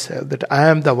rediscovers herself, that I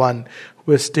am the one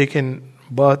who has taken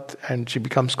birth, and she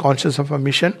becomes conscious of her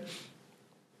mission.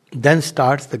 Then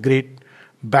starts the great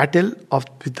battle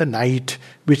with the night,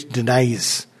 which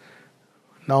denies.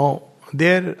 Now,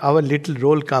 there our little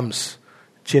role comes,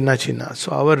 chinna chinna.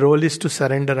 So our role is to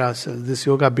surrender ourselves. This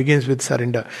yoga begins with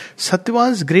surrender.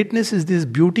 Satyavan's greatness is this,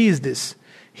 beauty is this.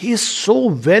 He is so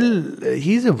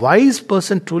he is a wise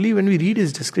person truly when we read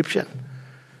his description.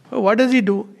 Well, what does he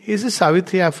do? He says,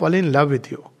 Savitri, I have fallen in love with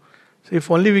you. So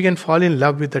if only we can fall in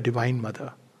love with the Divine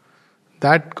Mother.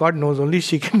 That God knows only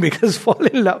she can make us fall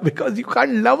in love, because you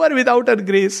can't love her without her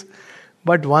grace.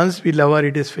 But once we love her,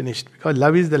 it is finished. Because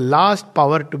love is the last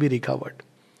power to be recovered.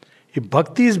 If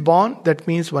bhakti is born, that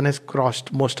means one has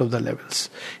crossed most of the levels.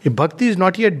 If bhakti is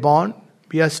not yet born,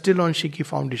 we are still on shaky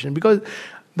foundation. Because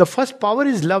the first power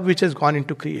is love, which has gone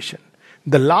into creation.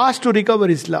 The last to recover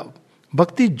is love.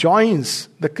 Bhakti joins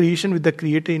the creation with the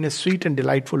Creator in a sweet and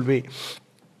delightful way.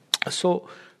 So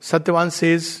Satyavan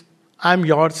says, I am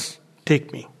yours,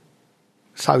 take me.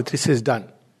 Savitri says, done.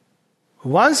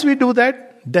 Once we do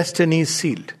that, destiny is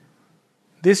sealed.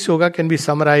 This yoga can be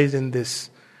summarized in this.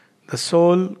 The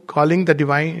soul calling the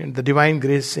divine, and the divine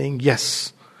grace saying,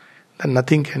 yes, then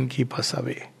nothing can keep us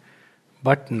away.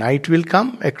 But night will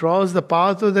come across the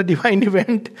path of the divine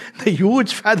event, the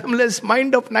huge fathomless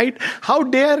mind of night. How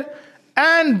dare?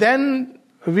 And then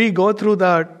we go through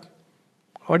the,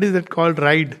 what is that called,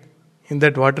 ride in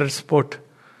that water sport.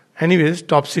 Anyways,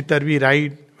 topsy-turvy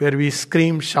ride where we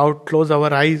scream, shout, close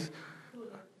our eyes.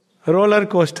 Roller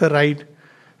coaster ride.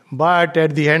 But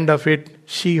at the end of it,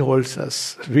 she holds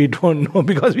us. We don't know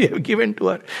because we have given to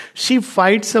her. She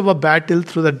fights our battle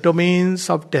through the domains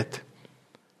of death.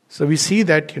 So we see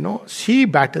that, she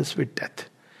battles with death.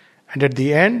 And at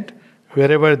the end,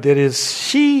 wherever there is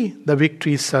she, the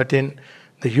victory is certain.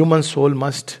 The human soul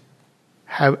must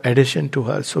have addition to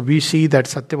her. So we see that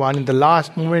Satyavan, in the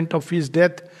last moment of his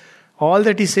death, all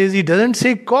that he says, he doesn't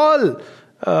say call.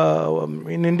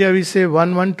 In India we say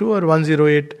 112 or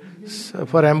 108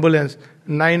 for ambulance,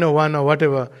 901 or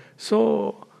whatever.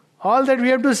 So all that we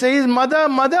have to say is, Mother,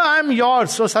 I am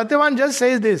yours. So Satyavan just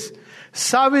says this,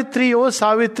 Savitri, oh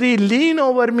Savitri, lean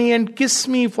over me and kiss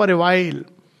me for a while.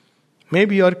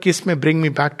 Maybe your kiss may bring me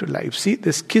back to life. See,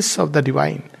 this kiss of the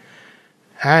divine.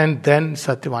 And then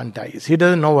Satyavan dies. He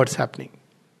doesn't know what's happening.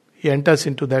 He enters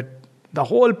into that, the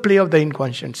whole play of the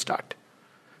inconscient start.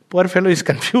 Poor fellow is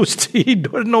confused. He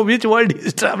doesn't know which world he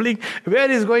is traveling, where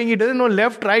he is going. He doesn't know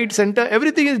left, right, center.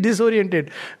 Everything is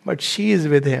disoriented. But she is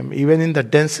with him. Even in the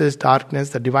densest darkness,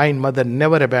 the Divine Mother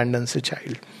never abandons a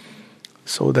child.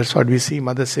 So that's what we see.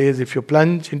 Mother says, if you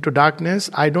plunge into darkness,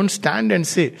 I don't stand and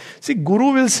say. See,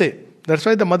 Guru will say. That's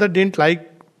why the mother didn't like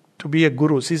to be a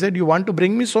guru. She said, you want to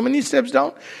bring me so many steps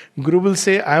down? Guru will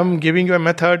say, I am giving you a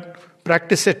method.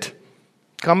 Practice it.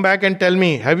 Come back and tell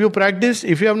me, have you practiced?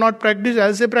 If you have not practiced,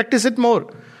 I'll say, practice it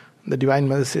more. The Divine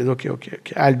Mother says, okay,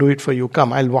 I'll do it for you.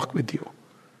 Come, I'll walk with you.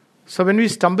 So when we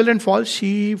stumble and fall,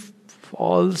 she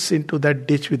falls into that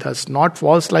ditch with us. Not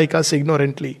falls like us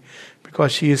ignorantly,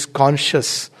 because she is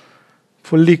conscious,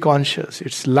 fully conscious.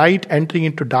 It's light entering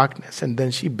into darkness, and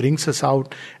then she brings us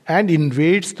out and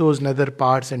invades those nether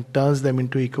parts and turns them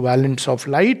into equivalents of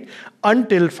light,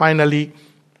 until finally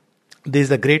there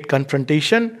is a great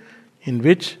confrontation in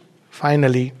which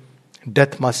finally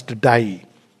death must die.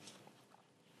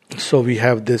 So we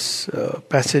have this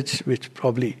passage which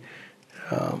probably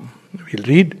we'll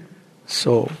read.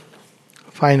 So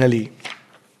finally,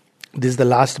 this is the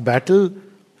last battle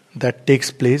that takes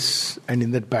place, and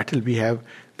in that battle we have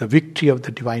the victory of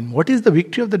the divine. What is the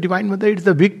victory of the Divine Mother? It's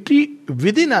the victory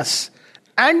within us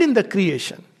and in the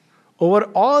creation over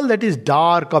all that is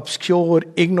dark, obscure,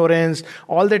 ignorance,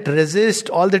 all that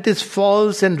resists, all that is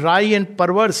false and wry and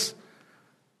perverse,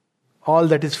 all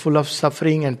that is full of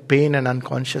suffering and pain and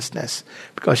unconsciousness,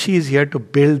 because she is here to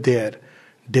build their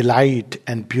delight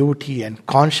and beauty and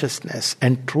consciousness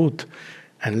and truth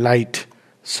and light.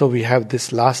 So we have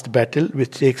this last battle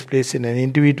which takes place in an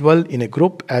individual, in a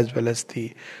group, as well as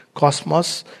the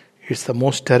cosmos. It's the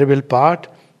most terrible part,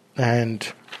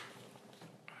 and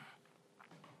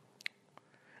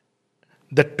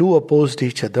the two opposed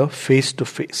each other face to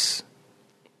face.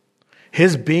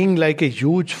 His being like a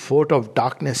huge fort of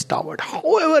darkness towered,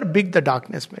 however big the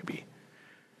darkness may be.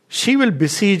 She will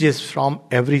besiege us from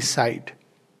every side.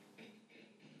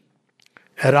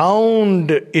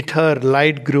 Around it her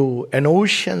light grew, an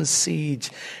ocean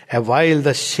siege. A while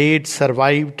the shade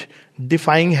survived,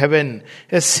 defying heaven,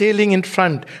 a sailing in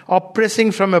front,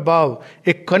 oppressing from above,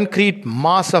 a concrete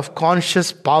mass of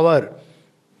conscious power.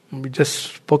 We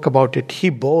just spoke about it. He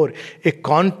bore a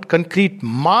concrete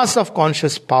mass of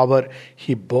conscious power.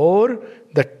 He bore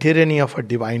the tyranny of a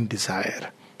divine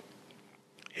desire.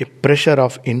 A pressure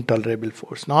of intolerable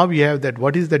force. Now we have that.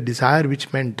 What is the desire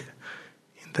which meant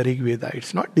in the Rig Veda?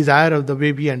 It's not desire of the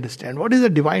way we understand. What is the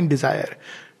divine desire?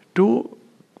 To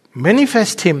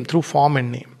manifest Him through form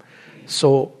and name.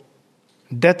 So,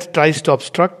 death tries to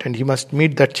obstruct and he must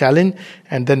meet that challenge,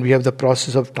 and then we have the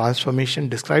process of transformation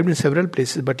described in several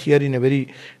places, but here in a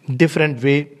very different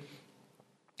way.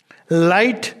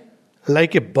 Light,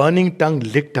 like a burning tongue,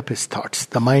 licked up his thoughts.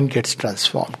 The mind gets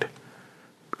transformed.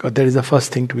 Because that is the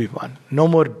first thing to be won. No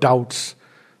more doubts.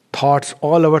 Thoughts,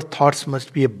 all our thoughts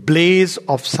must be a blaze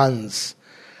of suns.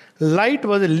 Light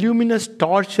was a luminous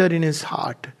torture in his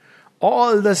heart.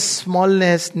 All the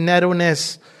smallness,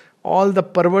 narrowness, all the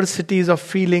perversities of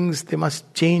feelings, they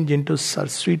must change into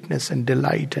sweetness and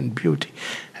delight and beauty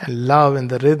and love and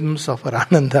the rhythms of our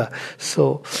Ananda.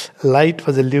 So, light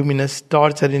was a luminous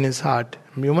torture in his heart.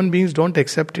 Human beings don't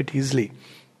accept it easily.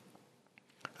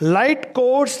 Light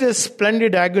coursed a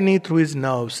splendid agony through his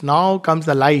nerves. Now comes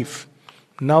the life.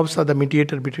 Nerves are the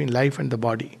mediator between life and the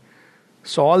body.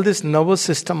 So all this nervous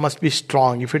system must be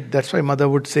strong. That's why Mother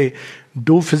would say,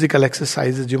 do physical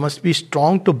exercises. You must be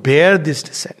strong to bear this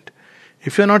descent.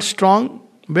 If you're not strong,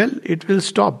 well, it will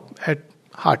stop at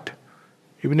heart,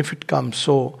 even if it comes.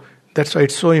 So that's why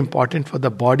it's so important for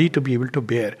the body to be able to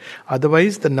bear.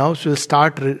 Otherwise, the nerves will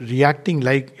start reacting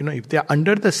like, if they are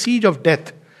under the siege of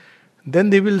death, then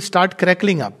they will start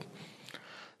crackling up.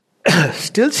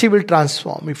 Still, she will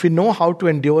transform if we know how to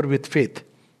endure with faith.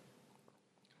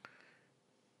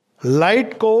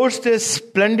 Light coursed a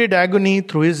splendid agony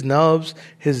through his nerves,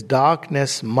 his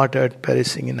darkness muttered,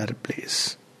 perishing in her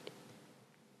place.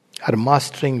 Her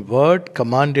mastering word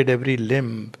commanded every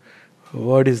limb.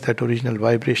 Word is that original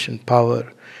vibration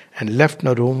power, and left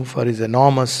no room for his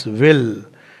enormous will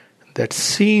that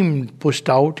seemed pushed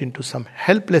out into some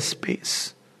helpless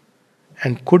space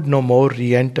and could no more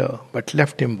re-enter, but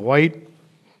left him void.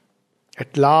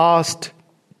 At last,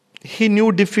 he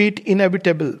knew defeat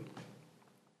inevitable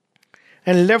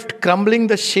and left crumbling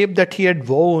the shape that he had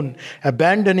worn,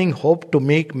 abandoning hope to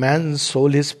make man's soul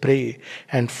his prey,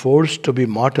 and forced to be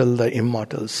mortal the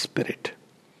immortal spirit.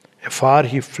 Afar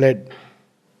he fled,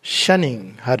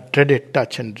 shunning her dreaded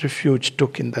touch, and refuge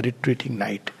took in the retreating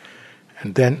night.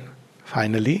 And then,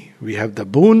 finally, we have the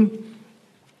boon.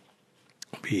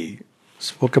 We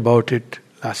spoke about it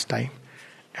last time.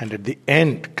 And at the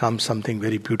end comes something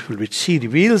very beautiful, which she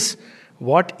reveals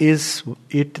what is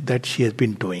it that she has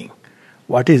been doing.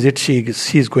 What is it she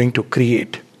is going to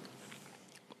create?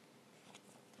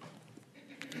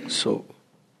 So,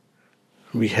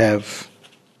 we have,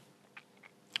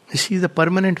 she is a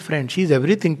permanent friend. She is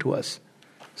everything to us.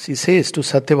 She says to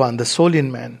Satyavan, the soul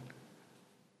in man,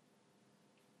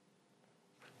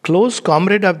 close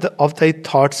comrade of thy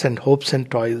thoughts and hopes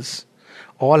and toils,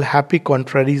 all happy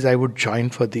contraries I would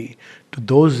join for thee, to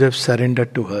those who have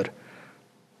surrendered to her.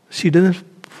 She doesn't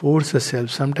force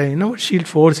herself. Sometimes, she'll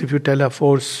force if you tell her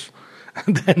force,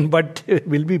 then, but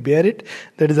will we bear it?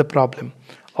 That is a problem.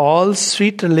 All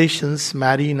sweet relations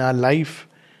marry in our life.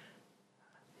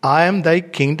 I am thy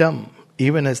kingdom,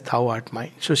 even as thou art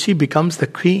mine. So she becomes the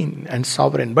queen and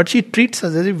sovereign, but she treats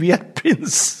us as if we are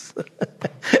prince.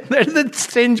 That is the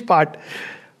strange part.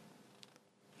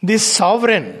 This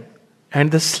sovereign and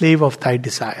the slave of thy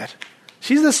desire.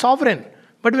 She's the sovereign,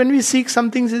 but when we seek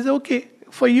something, she says, okay,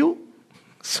 for you.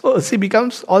 So she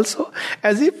becomes also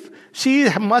as if she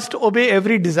must obey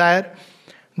every desire.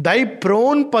 Thy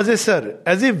prone possessor,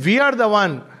 as if we are the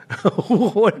one who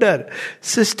hold her.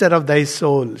 Sister of thy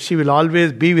soul, she will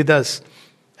always be with us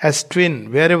as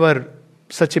twin. Wherever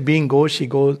such a being goes, she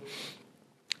goes.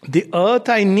 The earth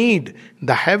I need,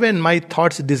 the heaven my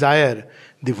thoughts desire,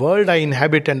 the world I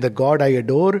inhabit and the God I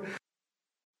adore.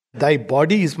 Thy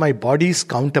body is my body's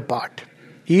counterpart.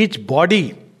 Each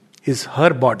body is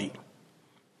her body.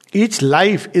 Each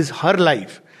life is her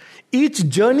life. Each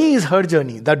journey is her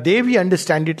journey. The day we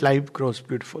understand it, life grows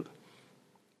beautiful.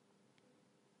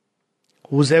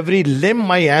 Whose every limb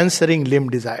my answering limb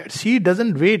desires. She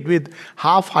doesn't wait with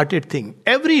half-hearted thing.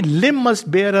 Every limb must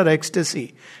bear her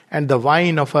ecstasy and the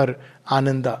wine of her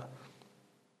ananda.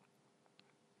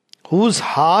 whose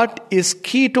heart is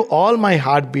key to all my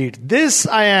heartbeat. This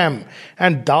I am,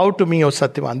 and thou to me, O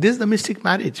Satyavan. This is the mystic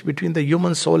marriage between the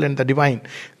human soul and the divine.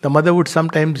 The mother would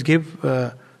sometimes give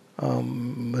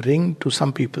ring to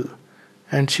some people,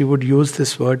 and she would use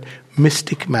this word,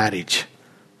 mystic marriage.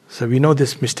 So we know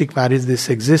this mystic marriage, this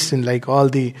exists in like all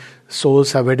the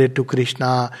souls are wedded to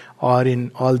Krishna, or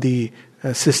in all the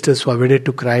sisters who are wedded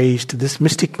to Christ. This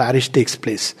mystic marriage takes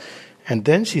place. And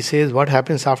then she says, what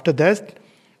happens after that?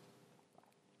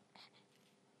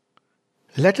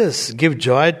 Let us give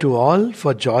joy to all,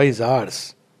 for joy is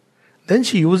ours. Then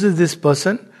she uses this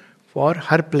person for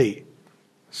her play.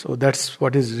 So that's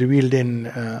what is revealed in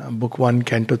Book 1,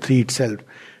 Canto 3 itself.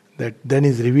 That then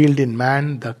is revealed in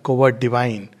man the covert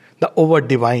divine, the overt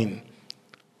divine.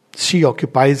 She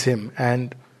occupies him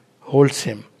and holds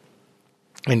him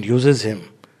and uses him.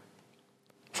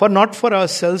 For not for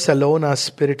ourselves alone our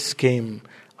spirits came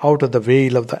out of the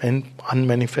veil of the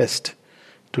unmanifest.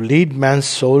 To lead man's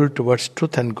soul towards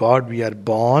truth and God we are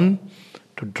born,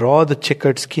 to draw the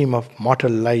checkered scheme of mortal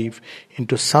life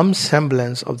into some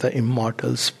semblance of the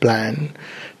immortal's plan,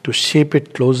 to shape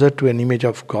it closer to an image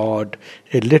of God,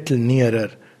 a little nearer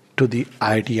to the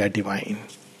idea divine.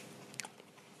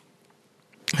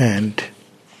 And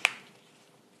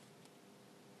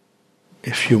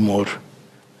a few more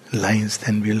lines,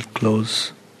 then we'll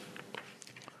close.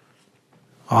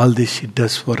 All this she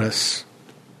does for us.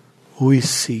 Who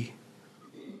is she?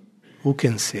 Who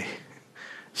can say?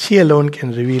 She alone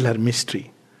can reveal her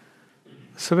mystery.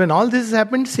 So when all this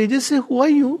happened, sages say, who are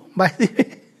you? By the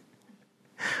way,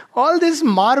 all this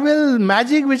marvel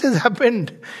magic which has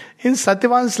happened in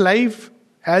Satyavan's life,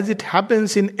 as it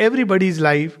happens in everybody's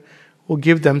life who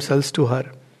give themselves to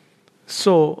her.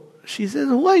 So she says,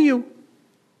 who are you?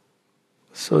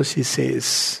 So she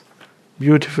says,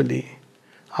 beautifully,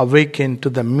 awaken to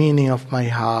the meaning of my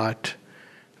heart,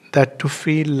 that to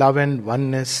feel love and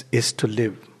oneness is to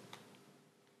live.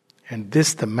 And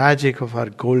this, the magic of our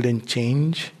golden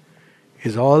change,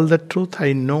 is all the truth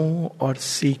I know or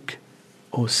seek,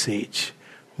 O sage.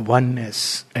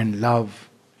 Oneness and love,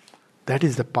 that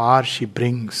is the power she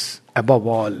brings above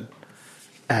all.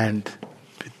 And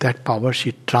with that power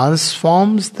she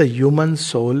transforms the human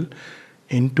soul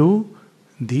into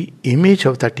the image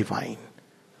of the divine.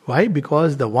 Why?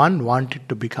 Because the one wanted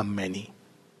to become many.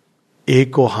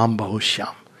 Eko ham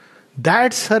bahushyam.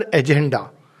 That's her agenda.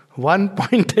 1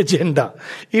 point agenda.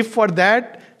 If for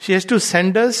that she has to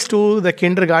send us to the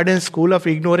kindergarten school of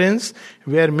ignorance,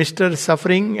 where Mr.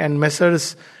 Suffering and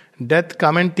Messrs. Death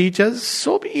come and teach us,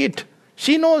 so be it.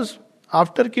 She knows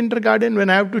after kindergarten, when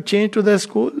I have to change to the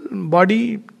school,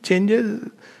 body changes,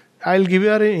 I'll give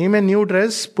him a new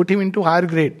dress, put him into higher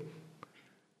grade.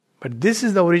 But this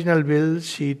is the original will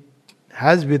she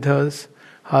has with her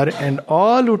and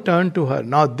all who turn to her.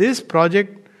 Now this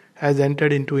project has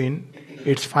entered into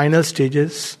its final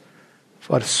stages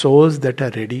for souls that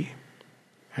are ready.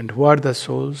 And who are the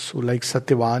souls who, like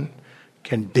Satyavan,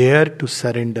 can dare to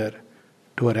surrender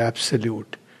to her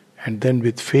absolute, and then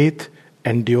with faith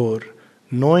endure,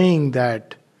 knowing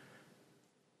that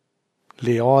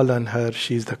lay all on her,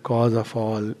 she is the cause of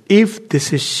all. If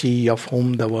this is she of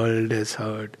whom the world has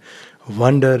heard,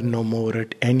 wonder no more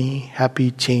at any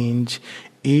happy change,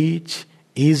 each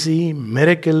easy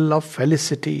miracle of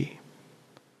felicity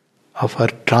of her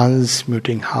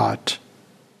transmuting heart.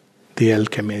 The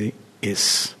alchemy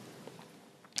is.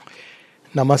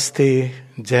 Namaste,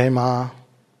 Jai Ma.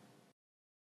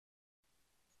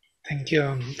 Thank you,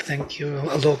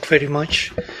 Alok, very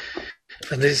much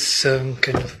for this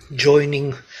kind of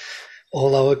joining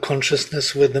all our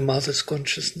consciousness with the Mother's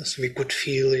consciousness. We could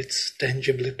feel it's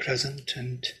tangibly present,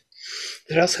 and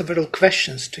there are several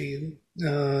questions to you.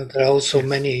 There are also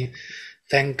many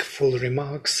thankful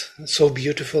remarks. So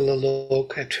beautiful,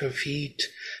 Alok, at her feet.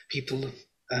 People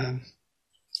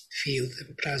feel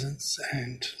the presence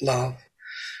and love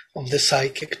of the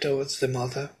psychic towards the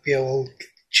Mother. We are all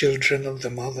children of the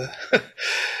Mother.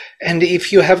 And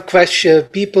if you have questions,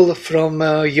 people from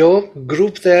your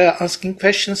group there asking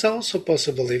questions are also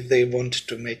possible if they want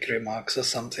to make remarks or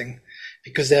something,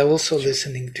 because they are also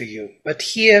listening to you. But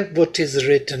hear what is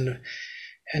written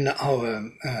in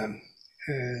our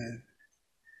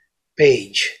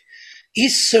page.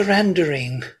 Is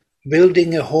surrendering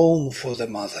building a home for the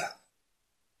Mother?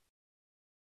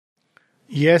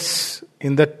 Yes,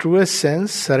 in the truest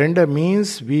sense, surrender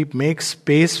means we make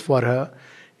space for her.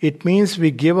 It means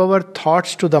we give our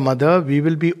thoughts to the Mother. We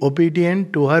will be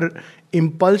obedient to her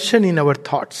impulsion in our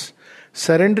thoughts.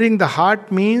 Surrendering the heart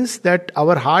means that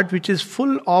our heart, which is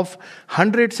full of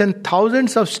hundreds and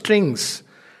thousands of strings,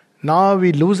 Now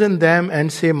we loosen them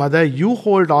and say, Mother, you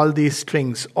hold all these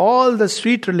strings, all the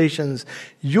sweet relations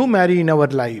you marry in our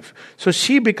life. So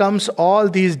she becomes all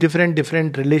these different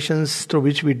relations through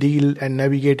which we deal and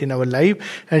navigate in our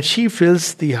life, and she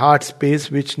fills the heart space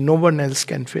which no one else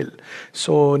can fill.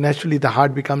 So naturally the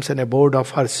heart becomes an abode of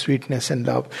her sweetness and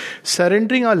love.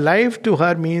 Surrendering our life to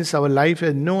her means our life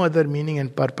has no other meaning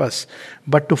and purpose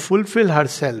but to fulfill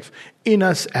herself in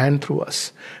us and through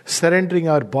us. Surrendering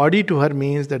our body to her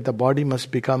means that the body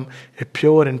must become a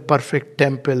pure and perfect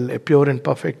temple, a pure and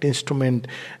perfect instrument,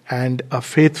 and a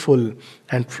faithful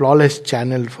and flawless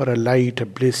channel for her light, her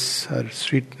bliss, her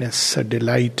sweetness, her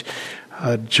delight,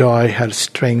 her joy, her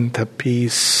strength, her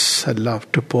peace, her love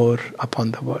to pour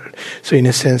upon the world. So in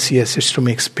a sense, yes, it's to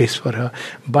make space for her.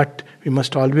 But we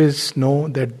must always know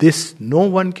that no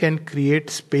one can create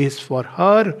space for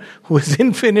her who is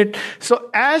infinite. So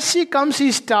as she comes,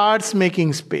 she starts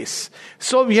making space.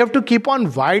 So we have to keep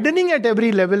on widening at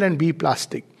every level and be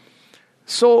plastic.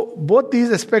 So both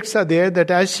these aspects are there, that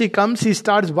as she comes, she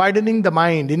starts widening the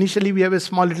mind. Initially we have a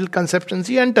small little conception,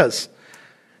 she enters.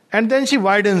 And then she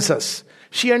widens us.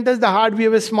 She enters the heart, we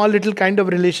have a small little kind of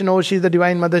relation. Oh, she's the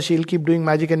Divine Mother, she'll keep doing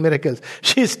magic and miracles.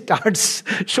 She starts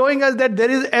showing us that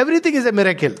everything is a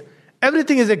miracle.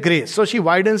 Everything is a grace. So she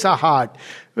widens our heart.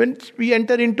 When we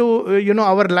enter into,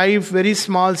 our life very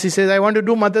small, she says, I want to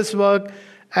do Mother's work.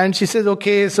 And she says,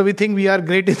 okay, so we think we are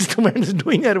great instruments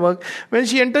doing her work. When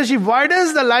she enters, she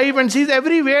widens the life and sees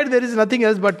everywhere there is nothing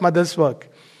else but Mother's work.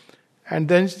 And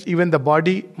then even the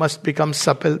body must become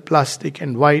supple, plastic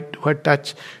and white to her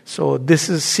touch. So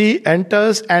she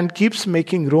enters and keeps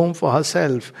making room for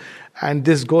herself. And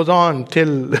this goes on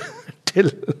till dot.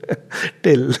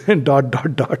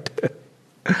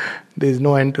 There is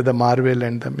no end to the marvel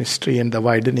and the mystery and the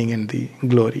widening and the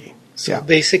glory. So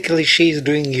basically she's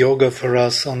doing yoga for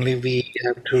us, only we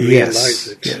have to realize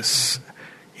it.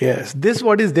 Yes. This is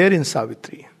what is there in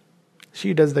Savitri.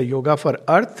 She does the yoga for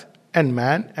earth and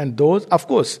man, and those, of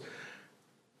course,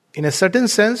 in a certain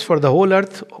sense, for the whole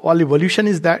earth, all evolution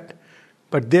is that.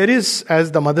 But there is,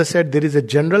 as the mother said, there is a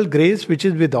general grace which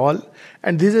is with all,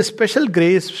 and there is a special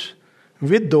grace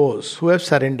with those who have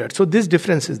surrendered. So this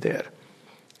difference is there.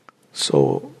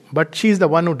 So, but she is the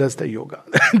one who does the yoga.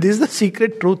 This is the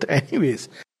secret truth anyways.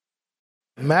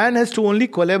 Man has to only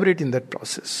collaborate in that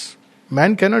process.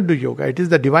 Man cannot do yoga. It is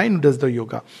the divine who does the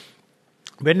yoga.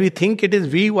 When we think it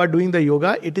is we who are doing the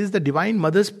yoga, it is the Divine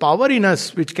Mother's power in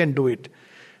us which can do it.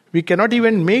 We cannot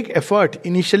even make effort.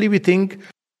 Initially we think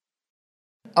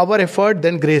our effort,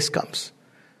 then grace comes.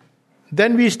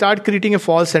 Then we start creating a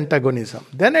false antagonism.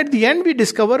 Then at the end we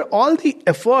discover all the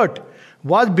effort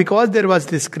was because there was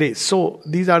this grace. So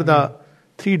these are the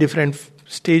three different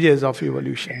stages of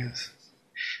evolution. Yes.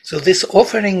 So this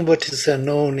offering, what is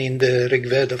known in the Rig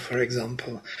Veda, for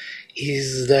example,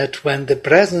 is that when the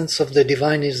presence of the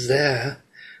divine is there,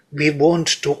 we want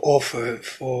to offer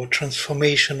for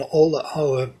transformation all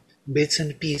our bits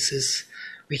and pieces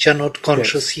which are not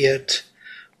conscious yet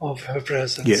of her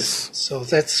presence. Yes. So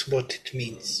that's what it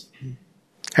means.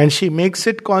 And she makes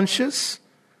it conscious,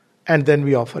 and then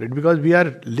we offer it, because we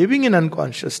are living in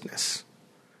unconsciousness.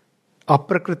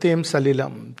 Aprakritem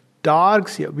salilam, dark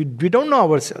here. We don't know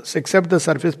ourselves except the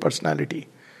surface personality,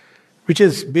 which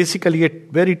is basically a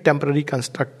very temporary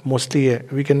construct, mostly.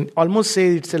 We can almost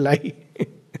say it's a lie.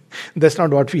 That's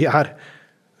not what we are.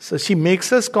 So she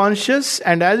makes us conscious,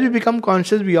 and as we become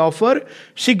conscious, we offer.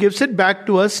 She gives it back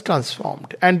to us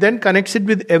transformed, and then connects it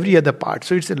with every other part.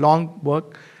 So it's a long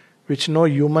work which no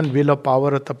human will or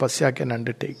power or tapasya can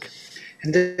undertake.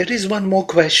 And there is one more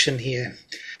question here.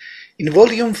 In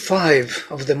volume 5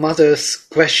 of the Mother's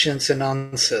Questions and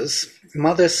Answers,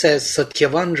 Mother says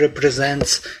Satyavan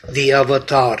represents the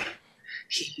avatar.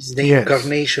 He is the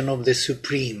incarnation of the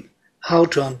Supreme. How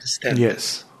to understand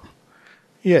this?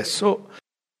 Yes. So,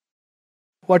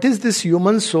 what is this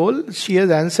human soul? She has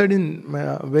answered in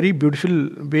a very beautiful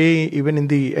way, even in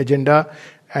the agenda.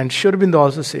 And Sri Aurobindo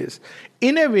also says,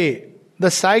 in a way,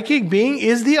 the psychic being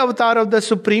is the avatar of the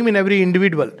Supreme in every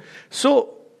individual.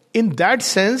 So, in that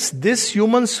sense, this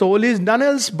human soul is none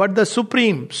else but the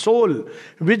Supreme Soul,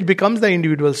 which becomes the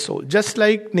individual soul. Just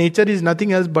like nature is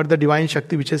nothing else but the Divine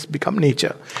Shakti, which has become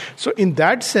nature. So in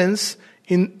that sense,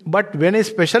 but when a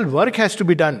special work has to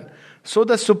be done, so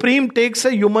the Supreme takes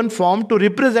a human form to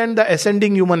represent the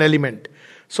ascending human element.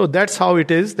 So that's how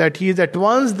it is, that he is at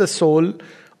once the soul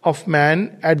of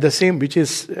man at the same, which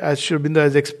is, as Sri Aurobindo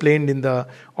has explained in the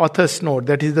author's note,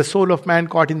 that is the soul of man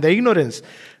caught in the ignorance.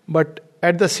 But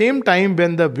at the same time,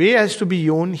 when the way has to be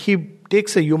hewn, he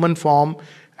takes a human form.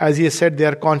 As he has said, they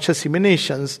are conscious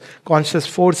emanations, conscious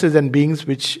forces and beings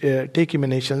which take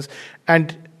emanations.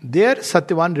 And There,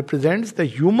 Satyavan represents the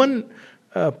human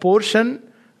portion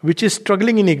which is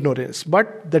struggling in ignorance,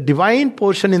 but the divine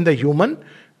portion in the human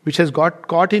which has got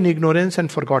caught in ignorance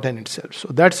and forgotten itself. So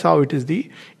that's how it is the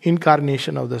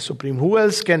incarnation of the Supreme. Who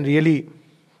else can really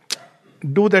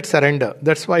do that surrender?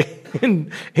 That's why in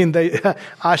the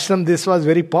ashram this was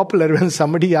very popular when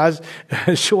somebody asked,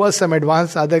 show us some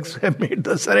advanced sadhaks who have made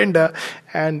the surrender,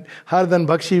 and Hardhan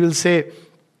Bakshi will say,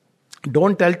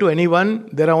 don't tell to anyone,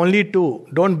 there are only two,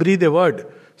 don't breathe a word.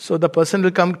 So the person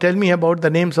will come, tell me about the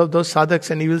names of those sadhaks,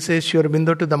 and he will say Sri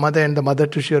Aurobindo to the mother and the mother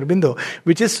to Sri Aurobindo,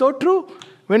 which is so true.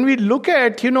 When we look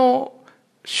at, Sri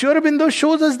Aurobindo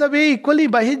shows us the way equally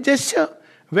by his gesture.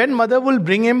 When mother will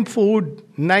bring him food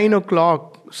 9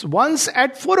 o'clock, once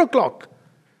at 4 o'clock,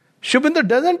 Sri Aurobindo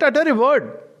doesn't utter a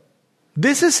word.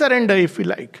 This is surrender, if you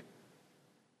like.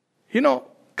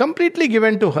 Completely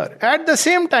given to her. At the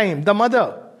same time, the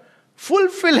mother,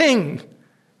 fulfilling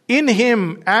in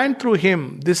him and through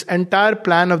him this entire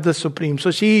plan of the Supreme.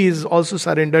 So she is also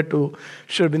surrendered to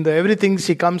Sri Aurobindo. Everything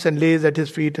she comes and lays at his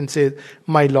feet and says,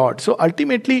 my Lord. So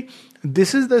ultimately,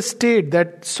 this is the state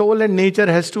that soul and nature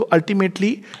has to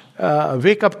ultimately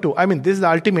wake up to. I mean, this is the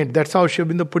ultimate. That's how Sri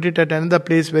Aurobindo put it at another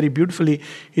place very beautifully.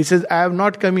 He says, I have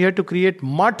not come here to create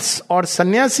mutts or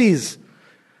sannyasis.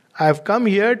 I have come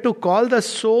here to call the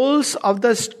souls of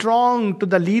the strong to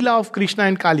the Leela of Krishna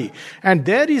and Kali. And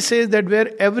there he says that where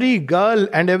every girl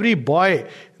and every boy,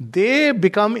 they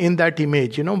become in that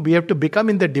image. We have to become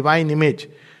in the divine image.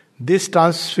 This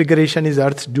transfiguration is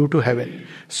earth's due to heaven.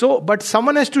 So, but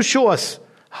someone has to show us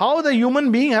how the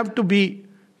human being have to be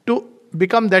to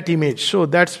become that image. So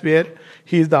that's where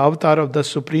he is the avatar of the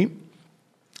Supreme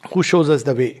who shows us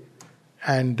the way.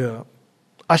 And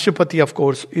Ashwapati, of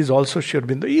course, is also Sri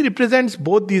Aurobindo. He represents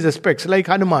both these aspects, like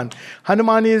Hanuman.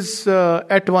 Hanuman is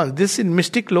at once. This in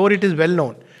mystic lore, it is well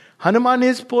known. Hanuman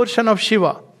is portion of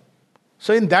Shiva.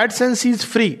 So in that sense, he is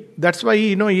free. That's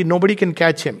why nobody can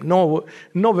catch him. No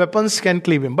weapons can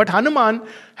cleave him. But Hanuman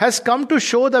has come to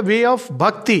show the way of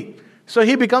bhakti. So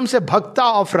he becomes a bhakta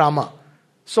of Rama.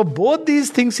 So both these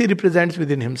things he represents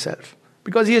within himself,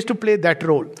 because he has to play that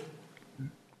role.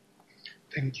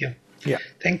 Thank you. Yeah.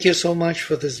 Thank you so much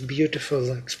for this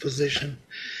beautiful exposition.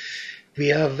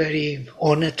 We are very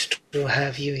honored to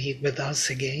have you here with us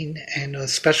again, and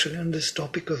especially on this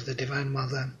topic of the Divine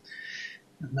Mother.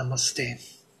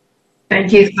 Namaste.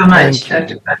 Thank you so much,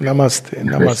 Dr. Namaste.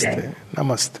 Namaste.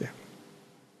 Namaste.